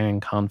about repairing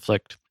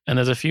conflict. And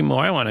there's a few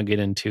more I want to get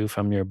into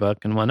from your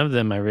book. And one of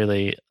them I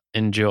really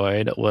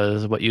enjoyed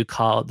was what you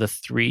call the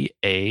 3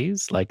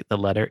 A's, like the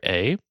letter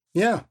A.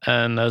 Yeah.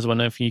 And I was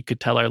wondering if you could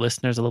tell our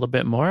listeners a little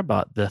bit more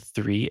about the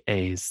 3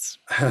 A's.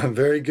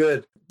 Very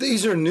good.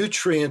 These are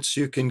nutrients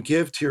you can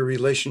give to your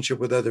relationship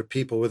with other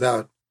people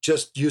without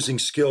just using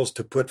skills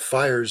to put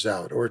fires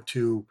out or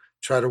to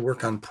try to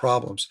work on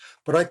problems.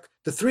 But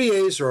the 3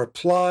 A's are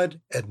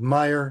applaud,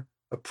 admire,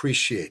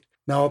 appreciate.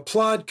 Now,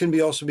 applaud can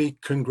also be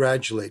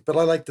congratulate, but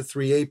I like the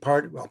 3A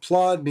part.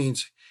 Applaud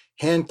means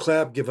hand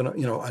clap, give an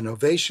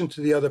ovation to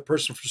the other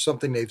person for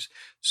something they've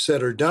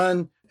said or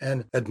done,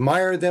 and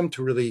admire them,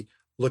 to really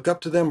look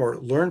up to them or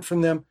learn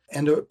from them,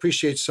 and to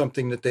appreciate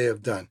something that they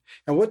have done.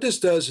 And what this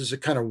does is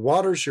it kind of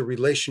waters your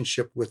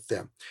relationship with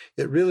them.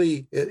 It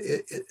really,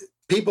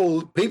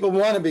 people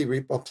want to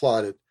be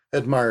applauded,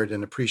 admired,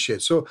 and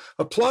appreciated. So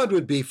applaud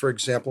would be, for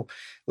example,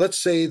 let's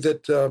say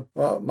that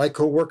my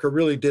coworker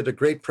really did a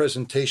great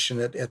presentation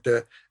at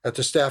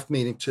the staff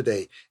meeting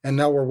today, and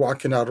now we're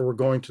walking out or we're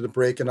going to the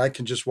break, and I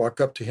can just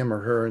walk up to him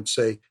or her and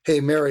say,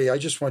 hey, Mary, I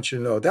just want you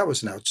to know that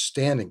was an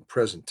outstanding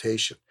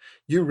presentation.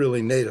 You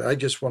really nailed it. I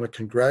just want to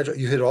congratulate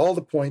you. You hit all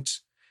the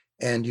points,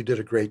 and you did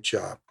a great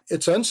job.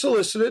 It's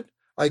unsolicited.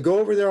 I go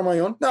over there on my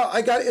own. Now,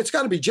 it's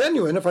got to be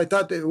genuine. If I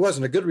thought that it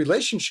wasn't a good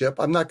relationship,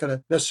 I'm not going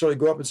to necessarily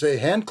go up and say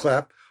hand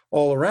clap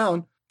all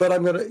around. But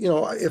I'm going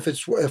to, if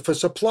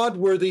it's applaud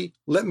worthy,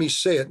 let me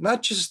say it,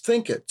 not just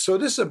think it. So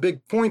this is a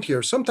big point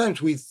here.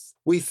 Sometimes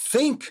we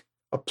think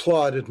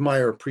applaud,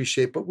 admire,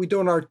 appreciate, but we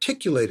don't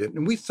articulate it.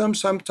 And we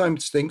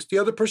sometimes think the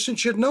other person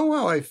should know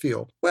how I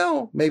feel.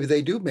 Well, maybe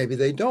they do, maybe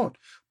they don't.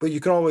 But you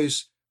can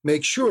always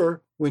make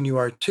sure when you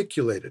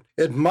articulate it.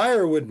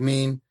 Admire would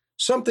mean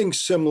something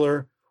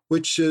similar,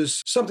 which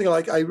is something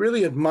like, I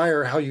really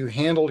admire how you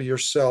handle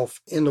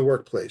yourself in the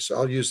workplace.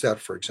 I'll use that,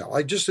 for example.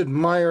 I just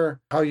admire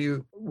how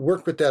you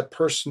work with that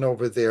person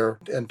over there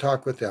and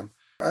talk with them.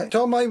 I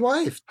tell my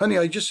wife, honey,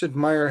 I just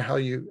admire how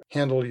you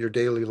handle your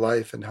daily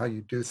life and how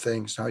you do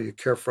things, how you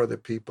care for other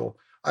people.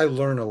 I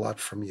learn a lot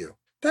from you.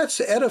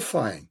 That's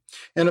edifying.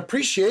 And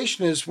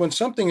appreciation is when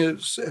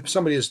if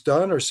somebody has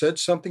done or said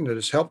something that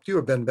has helped you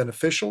or been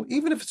beneficial,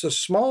 even if it's the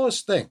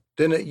smallest thing,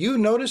 then you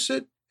notice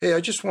it. Hey, I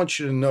just want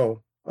you to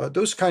know,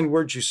 those kind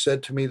words you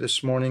said to me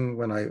this morning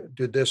when I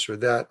did this or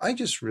that, I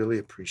just really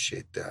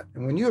appreciate that.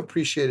 And when you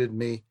appreciated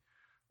me,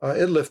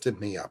 it lifted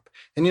me up.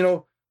 And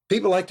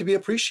people like to be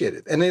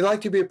appreciated, and they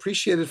like to be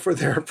appreciated for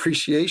their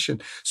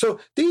appreciation. So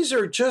these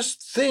are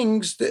just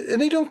things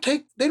and they don't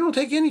take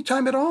any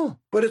time at all.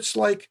 But it's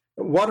like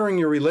watering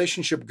your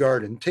relationship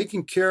garden,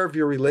 taking care of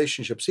your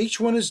relationships. Each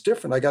one is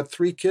different. I got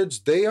 3 kids.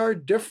 They are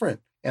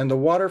different. And the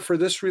water for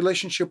this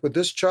relationship with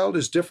this child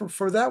is different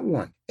for that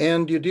one.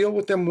 And you deal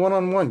with them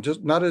one-on-one,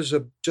 not as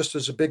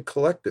a big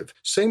collective.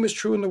 Same is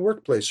true in the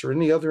workplace or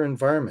any other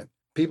environment.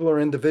 People are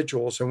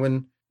individuals.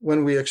 And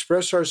when we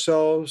express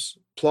ourselves,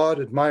 applaud,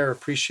 admire,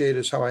 appreciate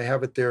is how I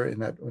have it there in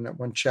that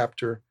one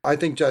chapter. I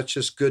think that's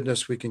just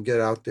goodness we can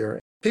get out there.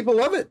 People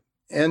love it.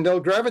 And they'll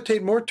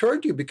gravitate more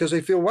toward you because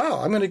they feel,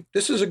 wow,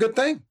 this is a good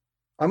thing.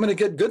 I'm going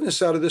to get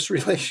goodness out of this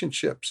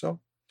relationship. So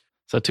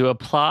So to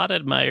applaud,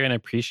 admire, and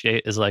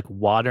appreciate is like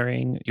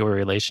watering your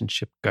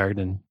relationship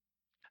garden.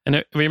 And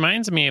it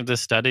reminds me of the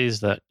studies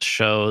that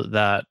show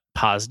that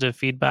positive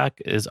feedback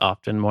is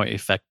often more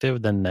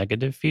effective than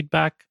negative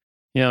feedback.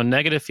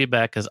 Negative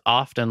feedback is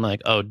often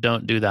like, oh,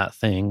 don't do that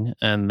thing.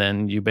 And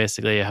then you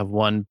basically have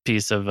one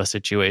piece of a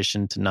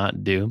situation to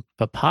not do.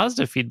 But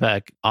positive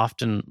feedback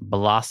often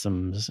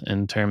blossoms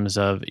in terms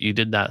of you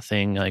did that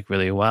thing like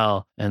really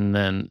well. And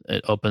then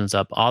it opens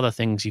up all the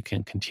things you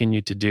can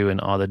continue to do in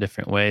all the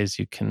different ways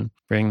you can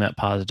bring that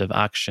positive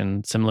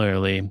action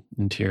similarly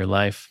into your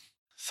life.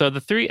 So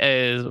the 3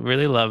 A's,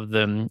 really love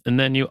them. And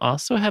then you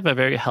also have a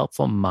very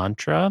helpful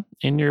mantra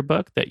in your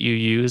book that you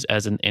use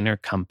as an inner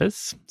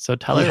compass. So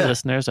tell our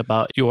listeners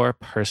about your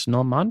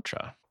personal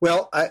mantra.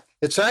 Well,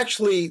 it's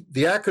actually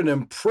the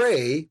acronym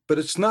PRAY, but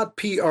it's not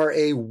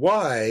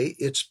PRAY,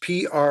 it's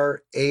PRAA.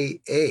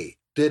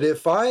 That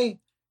if I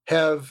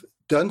have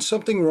done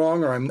something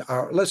wrong,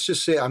 or let's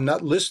just say I'm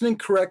not listening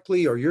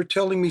correctly, or you're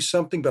telling me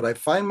something, but I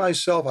find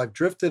myself, I've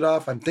drifted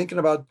off, I'm thinking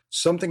about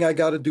something I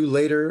got to do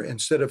later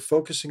instead of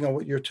focusing on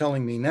what you're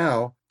telling me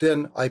now,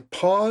 then I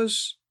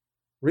pause,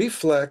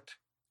 reflect,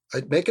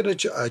 I make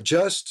it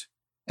adjust,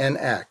 and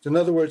act. In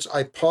other words,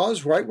 I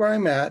pause right where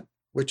I'm at,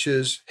 which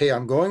is, hey,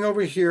 I'm going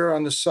over here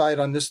on the side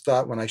on this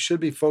thought when I should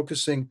be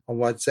focusing on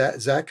what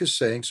Zach is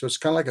saying. So it's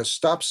kind of like a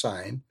stop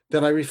sign.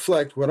 Then I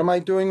reflect, what am I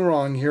doing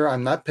wrong here?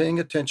 I'm not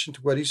paying attention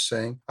to what he's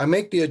saying. I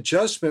make the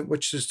adjustment,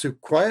 which is to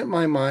quiet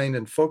my mind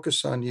and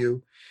focus on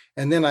you.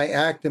 And then I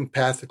act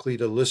empathically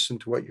to listen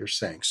to what you're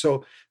saying.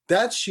 So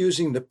that's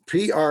using the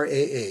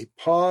PRAA,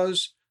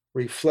 pause,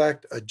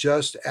 reflect,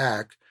 adjust,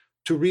 act,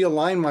 to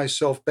realign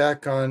myself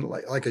back on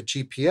like a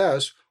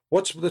GPS.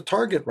 What's the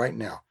target right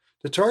now?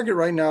 The target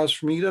right now is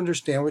for me to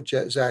understand what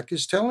Zach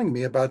is telling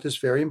me about this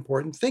very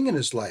important thing in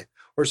his life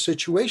or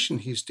situation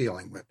he's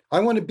dealing with.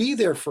 I want to be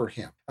there for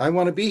him. I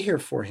want to be here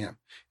for him.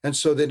 And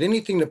so that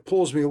anything that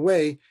pulls me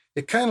away,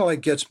 it kind of like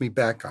gets me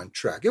back on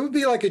track. It would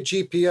be like a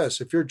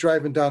GPS. If you're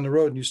driving down the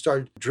road and you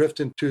start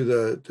drifting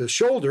to the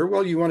shoulder,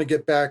 well, you want to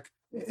get back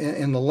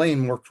in the lane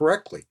more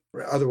correctly.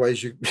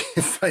 Otherwise, you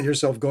find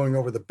yourself going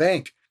over the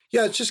bank.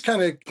 Yeah, it's just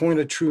kind of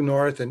point of true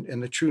north,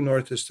 and the true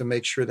north is to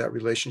make sure that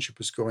relationship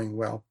is going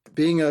well.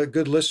 Being a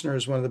good listener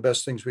is one of the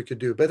best things we could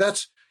do. But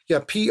that's,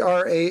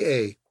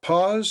 PRAA,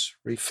 pause,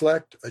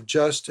 reflect,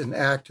 adjust, and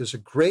act is a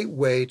great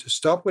way to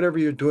stop whatever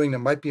you're doing that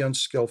might be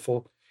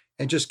unskillful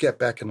and just get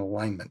back in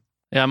alignment.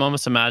 Yeah, I'm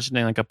almost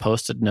imagining like a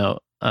Post-it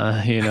note,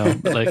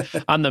 like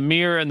on the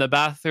mirror in the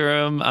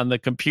bathroom, on the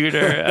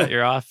computer at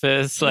your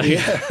office, before you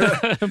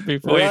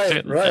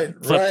flip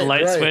the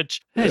light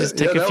switch. Hey, just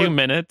take a few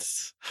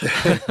minutes.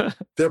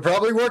 They're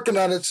probably working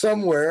on it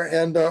somewhere.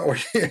 And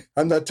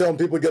I'm not telling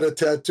people to get a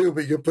tattoo,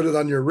 but you put it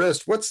on your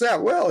wrist. What's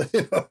that? Well,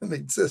 but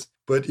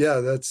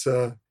that's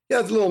the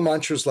little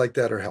mantras like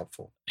that are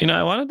helpful.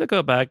 I wanted to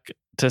go back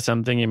to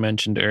something you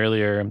mentioned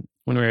earlier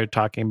when we were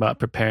talking about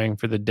preparing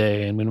for the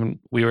day and when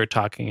we were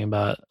talking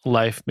about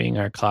life being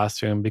our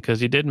classroom,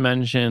 because you did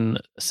mention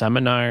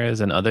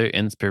seminars and other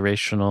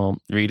inspirational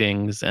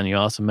readings, and you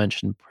also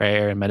mentioned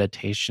prayer and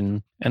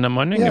meditation. And I'm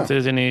wondering if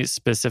there's any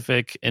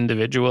specific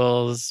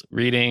individuals,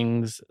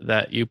 readings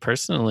that you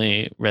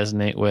personally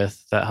resonate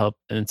with that help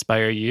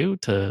inspire you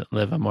to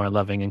live a more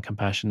loving and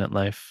compassionate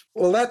life.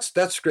 Well, that's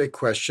a great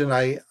question.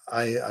 I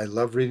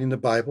love reading the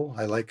Bible.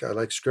 I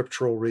like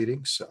scriptural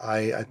readings.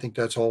 I think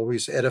that's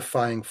always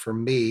edifying for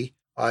me.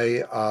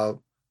 I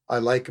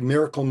like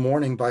Miracle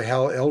Morning by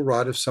Hal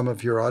Elrod, if some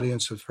of your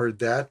audience have heard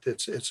that.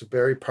 It's a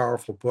very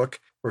powerful book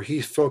where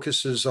he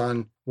focuses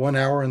on 1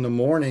 hour in the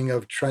morning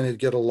of trying to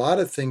get a lot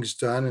of things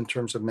done in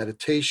terms of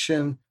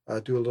meditation,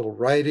 do a little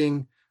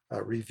writing,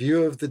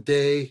 review of the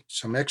day,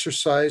 some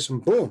exercise,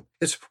 and boom.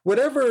 It's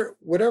whatever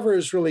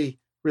is really,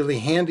 really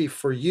handy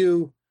for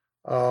you.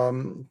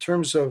 In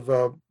terms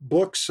of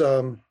books,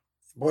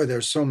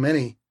 there's so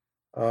many.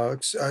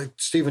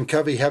 Stephen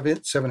Covey,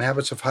 7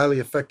 Habits of Highly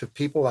Effective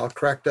People. I'll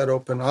crack that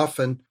open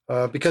often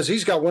because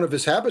he's got one of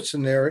his habits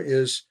in there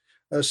is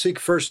seek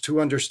first to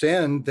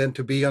understand, then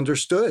to be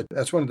understood.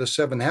 That's one of the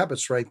 7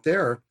 habits right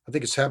there. I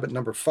think it's habit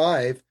number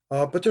 5.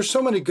 But there's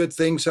so many good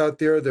things out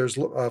there. There's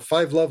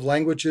 5 Love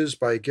Languages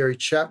by Gary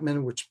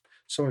Chapman, which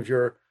some of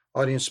your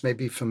audience may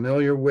be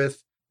familiar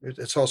with.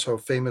 It's also a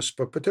famous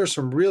book, but there's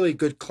some really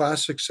good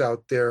classics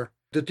out there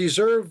that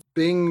deserve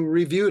being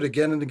reviewed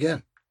again and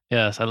again.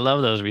 Yes, I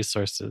love those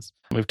resources.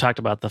 We've talked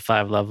about the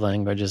 5 love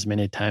languages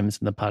many times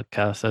in the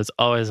podcast, so it's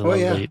always a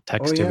lovely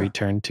text to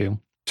return to.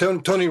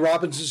 Tony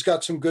Robbins has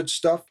got some good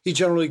stuff. He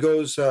generally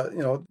goes,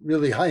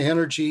 really high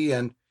energy,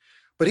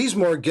 but he's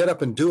more get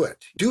up and do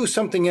it. Do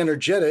something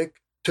energetic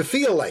to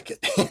feel like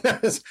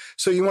it.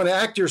 So you want to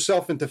act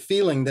yourself into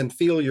feeling, then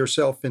feel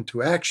yourself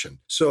into action.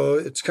 So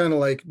it's kind of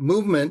like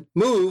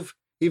move.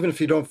 Even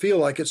if you don't feel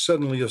like it,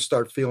 suddenly you'll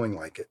start feeling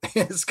like it.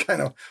 It's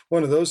kind of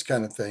one of those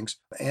kind of things.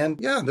 And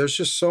there's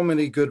just so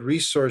many good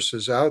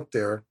resources out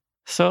there.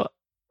 So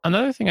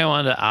another thing I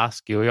wanted to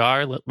ask you, we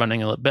are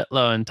running a little bit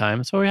low in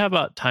time, so we have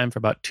time for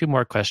about 2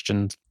 more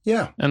questions.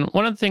 Yeah. And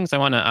one of the things I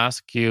want to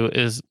ask you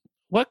is,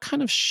 what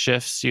kind of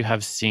shifts you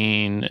have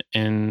seen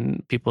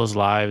in people's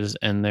lives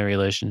and their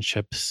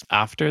relationships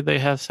after they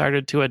have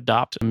started to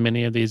adopt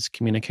many of these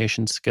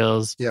communication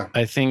skills? Yeah.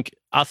 I think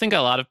a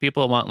lot of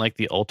people want like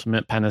the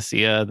ultimate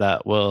panacea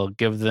that will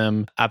give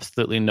them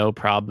absolutely no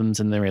problems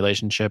in their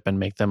relationship and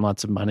make them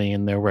lots of money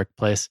in their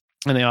workplace.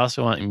 And they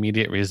also want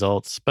immediate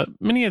results. But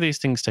many of these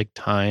things take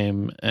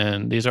time.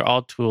 And these are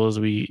all tools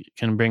we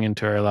can bring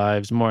into our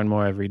lives more and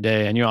more every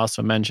day. And you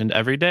also mentioned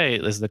every day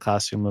is the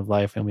classroom of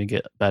life, and we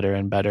get better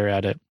and better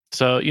at it.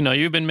 So,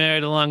 you've been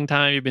married a long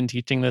time. You've been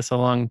teaching this a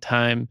long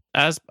time.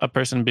 As a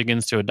person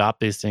begins to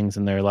adopt these things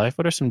in their life,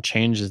 what are some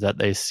changes that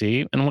they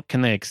see? And what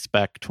can they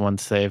expect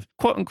once they've,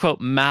 quote unquote,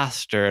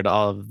 mastered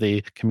all of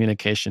the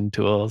communication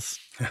tools?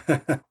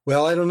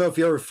 Well, I don't know if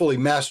you ever fully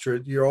master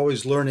it. You're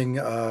always learning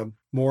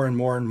more and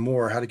more and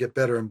more how to get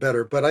better and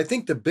better. But I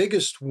think the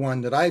biggest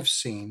one that I've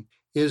seen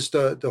is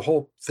the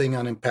whole thing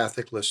on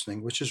empathic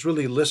listening, which is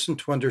really listen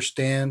to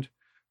understand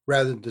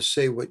rather than to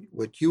say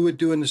what you would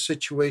do in the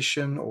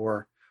situation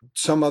or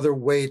some other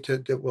way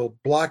that will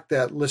block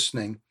that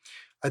listening.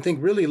 I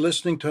think really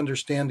listening to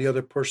understand the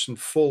other person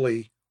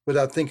fully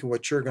without thinking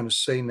what you're going to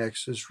say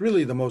next is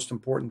really the most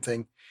important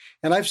thing.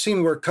 And I've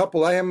seen where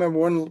I remember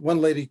one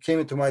lady came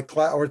into my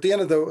class, or at the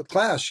end of the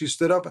class, she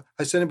stood up.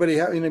 I said, anybody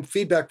have any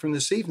feedback from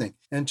this evening?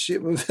 And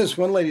this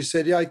one lady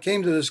said, yeah, I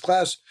came to this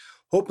class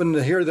hoping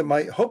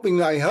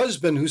my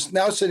husband, who's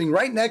now sitting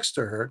right next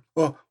to her,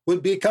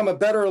 would become a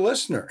better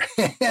listener.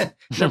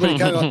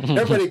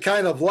 everybody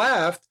kind of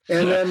laughed.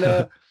 And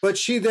then, but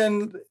he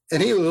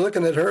was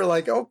looking at her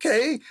like,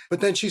 okay. But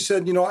then she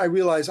said, I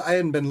realized I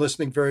hadn't been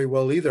listening very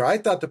well either. I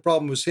thought the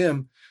problem was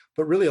him,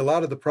 but really a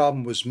lot of the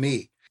problem was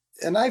me.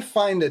 And I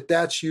find that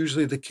that's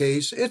usually the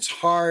case. It's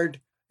hard.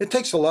 It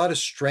takes a lot of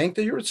strength.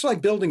 It's like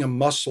building a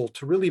muscle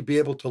to really be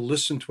able to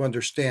listen to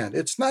understand.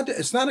 It's not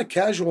a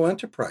casual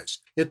enterprise.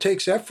 It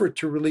takes effort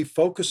to really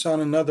focus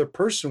on another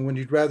person when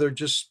you'd rather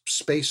just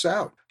space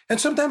out. And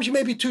sometimes you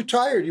may be too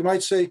tired. You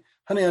might say,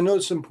 honey, I know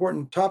it's an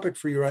important topic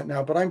for you right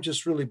now, but I'm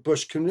just really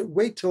bushed. Can we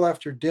wait till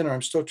after dinner?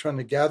 I'm still trying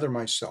to gather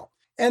myself.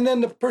 And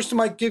then the person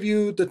might give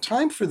you the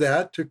time for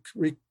that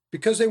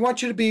because they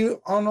want you to be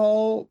on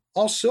all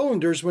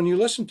cylinders when you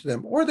listen to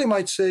them. Or they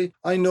might say,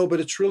 I know,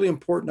 but it's really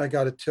important. I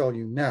got to tell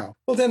you now.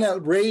 Well, then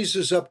that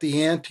raises up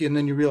the ante, and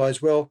then you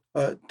realize,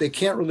 they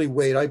can't really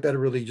wait. I better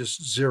really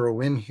just zero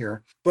in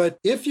here. But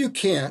if you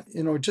can't,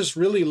 just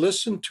really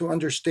listen to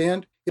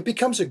understand, it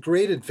becomes a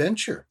great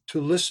adventure to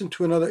listen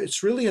to another.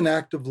 It's really an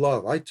act of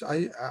love.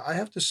 I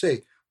have to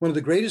say, one of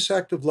the greatest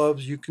acts of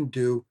love you can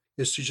do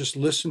is to just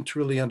listen to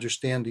really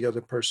understand the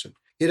other person.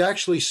 It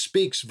actually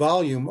speaks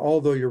volume,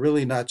 although you're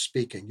really not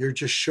speaking. You're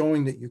just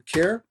showing that you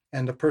care,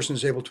 and the person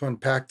is able to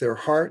unpack their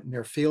heart and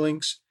their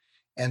feelings,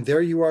 and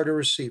there you are to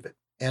receive it.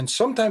 And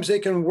sometimes they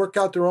can work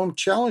out their own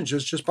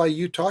challenges just by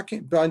you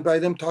talking, by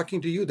them talking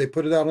to you. They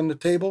put it out on the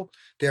table.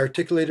 They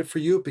articulate it for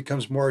you. It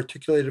becomes more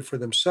articulated for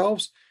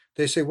themselves.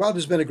 They say, wow,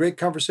 this has been a great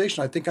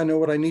conversation. I think I know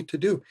what I need to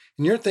do.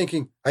 And you're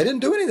thinking, I didn't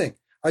do anything.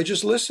 I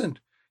just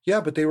listened.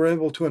 Yeah, but they were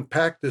able to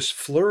unpack this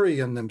flurry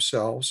in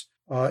themselves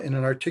in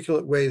an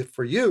articulate way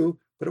for you,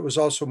 but it was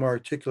also more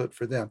articulate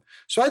for them.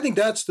 So I think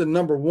that's the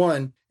number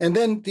one. And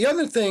then the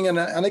other thing, and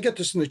I get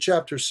this in the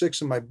chapter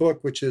 6 in my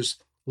book, which is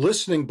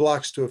listening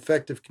blocks to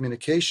effective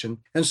communication.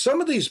 And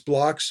some of these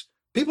blocks,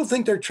 people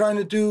think they're trying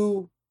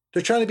to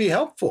be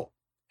helpful.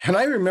 And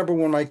I remember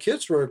when my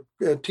kids were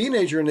a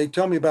teenager and they'd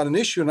tell me about an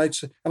issue and I'd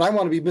say, and I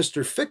want to be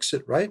Mr.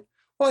 Fix-It, right?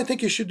 Well, I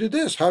think you should do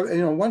this. Why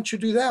don't you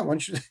do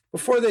that?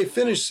 Before they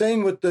finish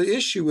saying what the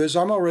issue is,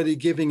 I'm already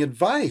giving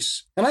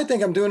advice. And I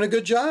think I'm doing a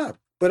good job.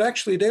 But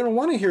actually, they don't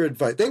want to hear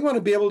advice. They want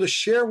to be able to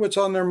share what's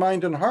on their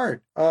mind and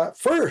heart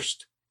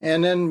first.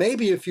 And then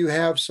maybe if you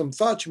have some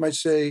thoughts, you might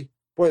say,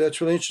 boy,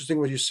 that's really interesting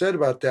what you said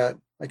about that.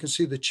 I can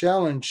see the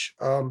challenge.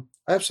 I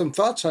have some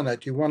thoughts on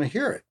that. Do you want to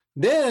hear it?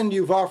 Then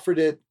you've offered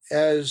it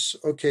as,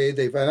 okay,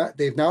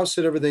 they've now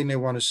said everything they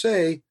want to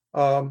say.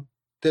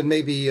 Then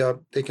maybe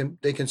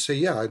they can say,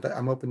 yeah,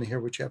 I'm open to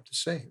hear what you have to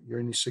say. You're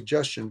any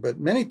suggestion. But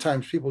many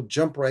times people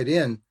jump right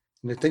in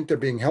and they think they're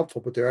being helpful,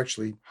 but they're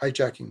actually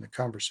hijacking the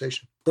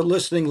conversation. But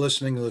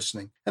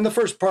listening. And the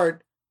first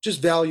part,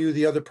 just value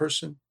the other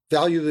person.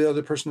 Value the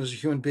other person as a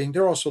human being.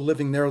 They're also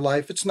living their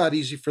life. It's not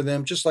easy for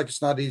them, just like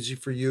it's not easy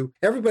for you.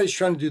 Everybody's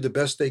trying to do the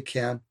best they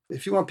can.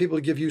 If you want people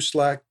to give you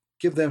slack,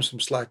 give them some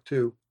slack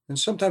too. And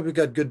sometimes we've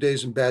got good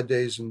days and bad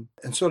days, and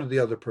so did the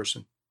other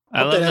person.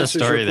 I love the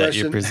story that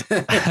you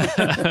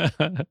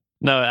present.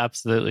 No, it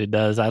absolutely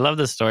does. I love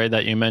the story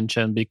that you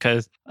mentioned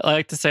because I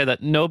like to say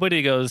that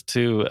nobody goes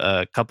to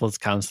couples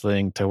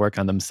counseling to work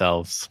on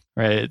themselves,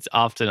 right? It's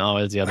often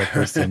always the other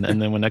person.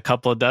 And then when a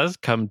couple does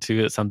come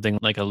to something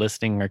like a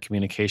listening or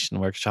communication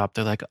workshop,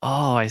 they're like,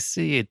 oh, I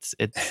see. It's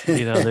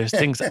there's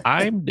things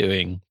I'm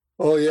doing.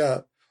 Oh,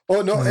 yeah.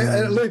 Oh, no,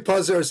 and let me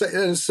pause there.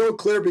 And it's so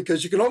clear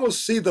because you can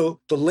almost see the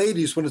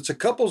ladies when it's a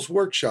couples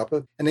workshop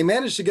and they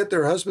manage to get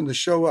their husband to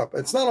show up.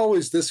 It's not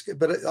always this,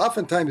 but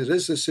oftentimes it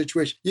is this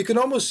situation. You can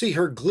almost see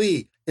her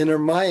glee in her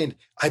mind,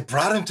 I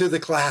brought him to the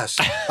class.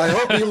 I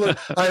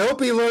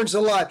hope he learns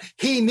a lot.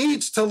 He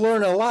needs to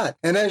learn a lot.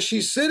 And as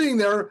she's sitting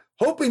there,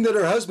 hoping that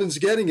her husband's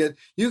getting it,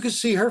 you can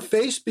see her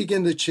face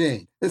begin to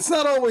change. It's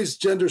not always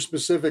gender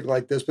specific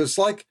like this, but it's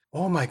like,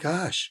 oh my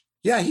gosh.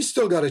 Yeah, he's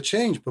still got to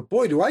change, but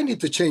boy, do I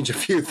need to change a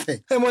few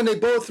things. And when they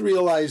both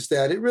realize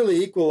that, it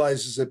really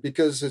equalizes it,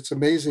 because it's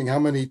amazing how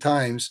many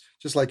times,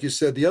 just like you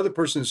said, the other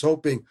person is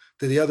hoping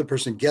that the other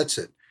person gets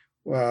it.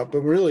 But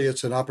really,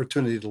 it's an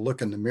opportunity to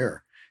look in the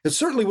mirror. It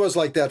certainly was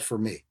like that for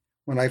me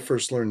when I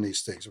first learned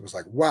these things. It was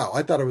like, wow,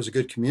 I thought I was a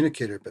good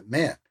communicator, but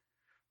man,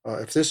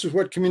 if this is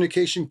what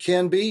communication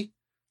can be,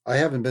 I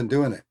haven't been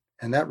doing it.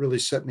 And that really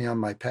set me on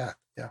my path.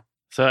 Yeah.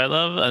 So I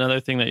love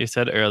another thing that you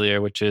said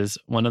earlier, which is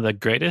one of the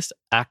greatest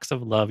acts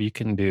of love you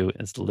can do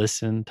is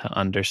listen to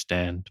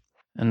understand.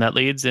 And that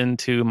leads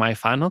into my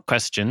final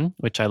question,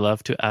 which I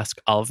love to ask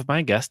all of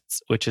my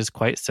guests, which is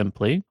quite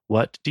simply,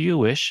 what do you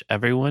wish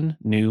everyone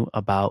knew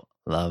about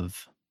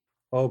love?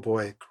 Oh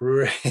boy,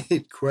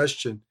 great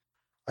question.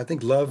 I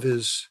think love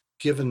is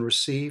give and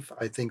receive.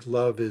 I think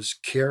love is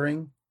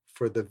caring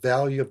for the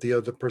value of the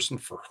other person,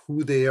 for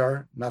who they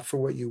are, not for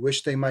what you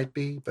wish they might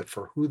be, but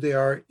for who they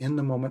are in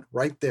the moment,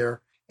 right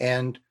there,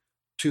 and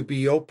to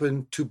be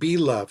open, to be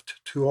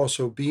loved, to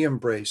also be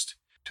embraced,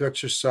 to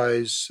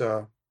exercise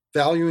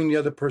valuing the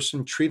other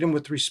person, treat them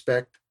with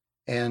respect.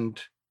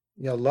 And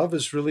love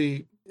is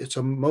really, it's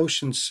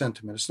emotion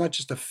sentiment. It's not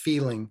just a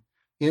feeling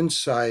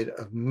inside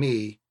of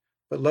me,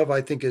 but love,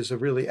 I think, is a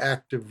really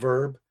active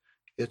verb.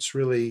 It's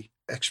really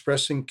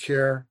expressing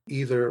care,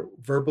 either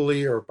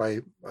verbally or by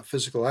a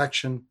physical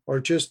action, or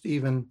just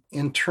even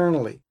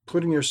internally,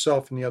 putting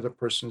yourself in the other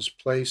person's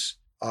place,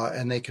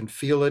 and they can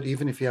feel it,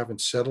 even if you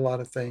haven't said a lot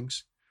of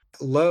things.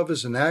 Love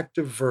is an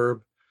active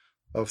verb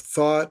of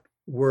thought,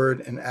 word,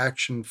 and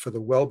action for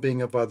the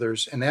well-being of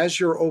others. And as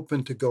you're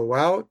open to go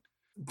out,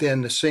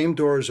 then the same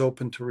door is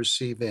open to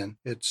receive in.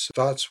 It's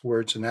thoughts,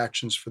 words, and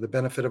actions for the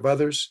benefit of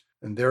others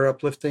and their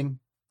uplifting.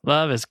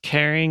 Love is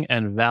caring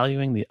and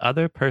valuing the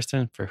other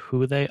person for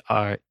who they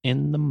are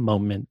in the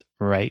moment,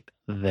 right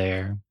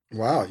there.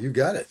 Wow, you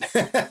got it.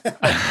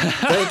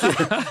 Thank you.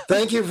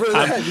 Thank you for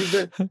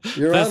that.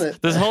 You're on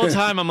it. This whole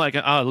time I'm like,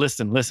 oh,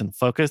 listen,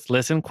 focus,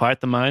 listen,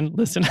 quiet the mind,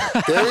 listen.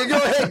 There you go.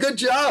 Hey, good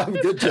job.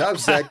 Good job,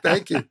 Zach.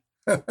 Thank you.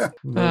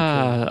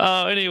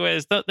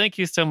 Anyways, thank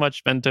you so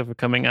much, Bento, for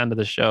coming onto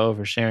the show,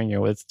 for sharing your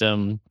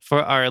wisdom.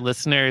 For our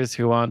listeners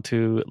who want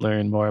to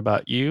learn more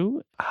about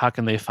you, how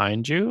can they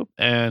find you?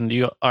 And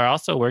you are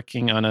also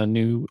working on a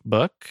new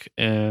book.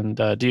 And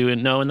do you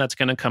know when that's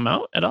going to come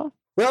out at all?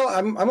 Well,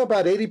 I'm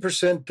about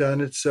 80%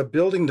 done. It's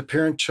building the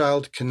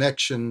parent-child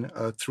connection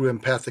through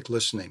empathic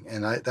listening,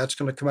 and that's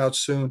going to come out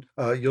soon.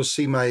 You'll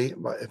see my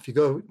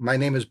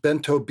name is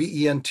Bento,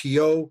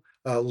 Bento,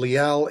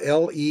 Leal,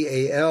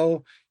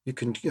 Leal. You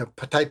can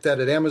type that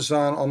at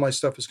Amazon. All my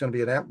stuff is going to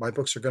be my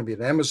books are going to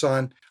be at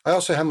Amazon. I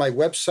also have my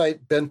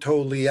website,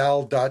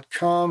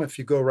 bentoleal.com. If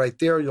you go right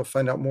there, you'll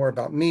find out more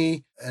about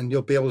me, and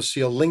you'll be able to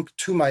see a link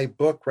to my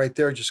book right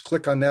there. Just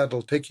click on that.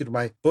 It'll take you to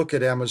my book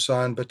at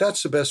Amazon. But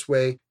that's the best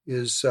way,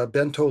 is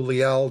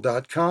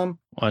bentoleal.com.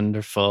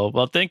 Wonderful.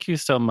 Well, thank you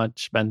so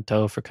much,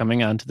 Bento, for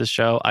coming on to the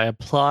show. I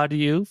applaud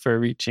you for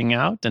reaching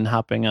out and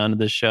hopping onto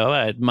the show.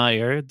 I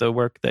admire the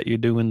work that you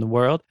do in the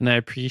world, and I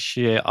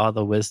appreciate all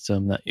the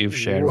wisdom that you've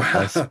shared with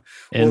us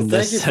in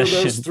this session.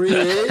 Thank you for those 3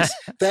 A's.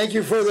 Thank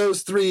you for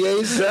those 3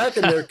 A's, Zach,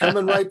 and they're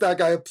coming right back.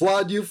 I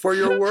applaud you for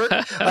your work.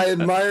 I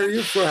admire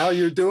you for how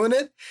you're doing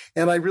it,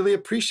 and I really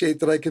appreciate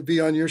that I could be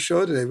on your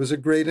show today. It was a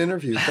great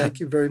interview. Thank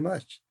you very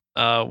much.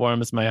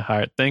 Warms my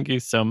heart. Thank you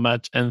so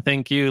much. And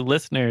thank you,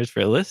 listeners,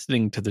 for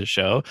listening to the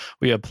show.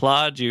 We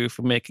applaud you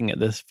for making it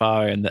this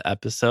far in the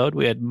episode.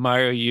 We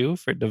admire you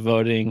for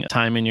devoting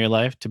time in your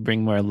life to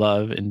bring more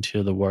love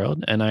into the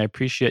world. And I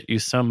appreciate you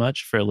so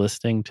much for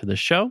listening to the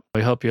show.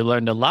 We hope you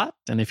learned a lot.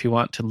 And if you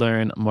want to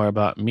learn more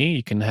about me,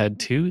 you can head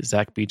to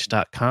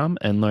zachbeach.com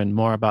and learn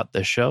more about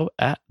the show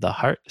at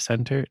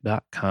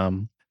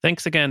theheartcenter.com.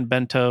 Thanks again,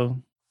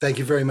 Bento. Thank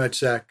you very much,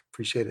 Zach.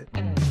 Appreciate it.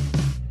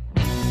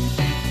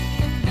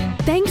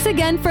 Thanks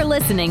again for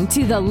listening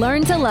to the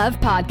Learn to Love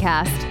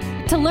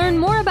podcast. To learn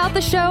more about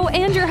the show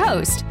and your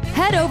host,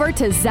 head over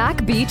to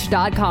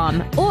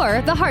zachbeach.com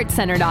or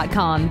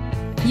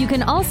theheartcenter.com. You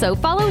can also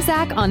follow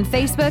Zach on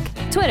Facebook,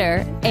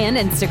 Twitter, and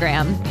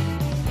Instagram.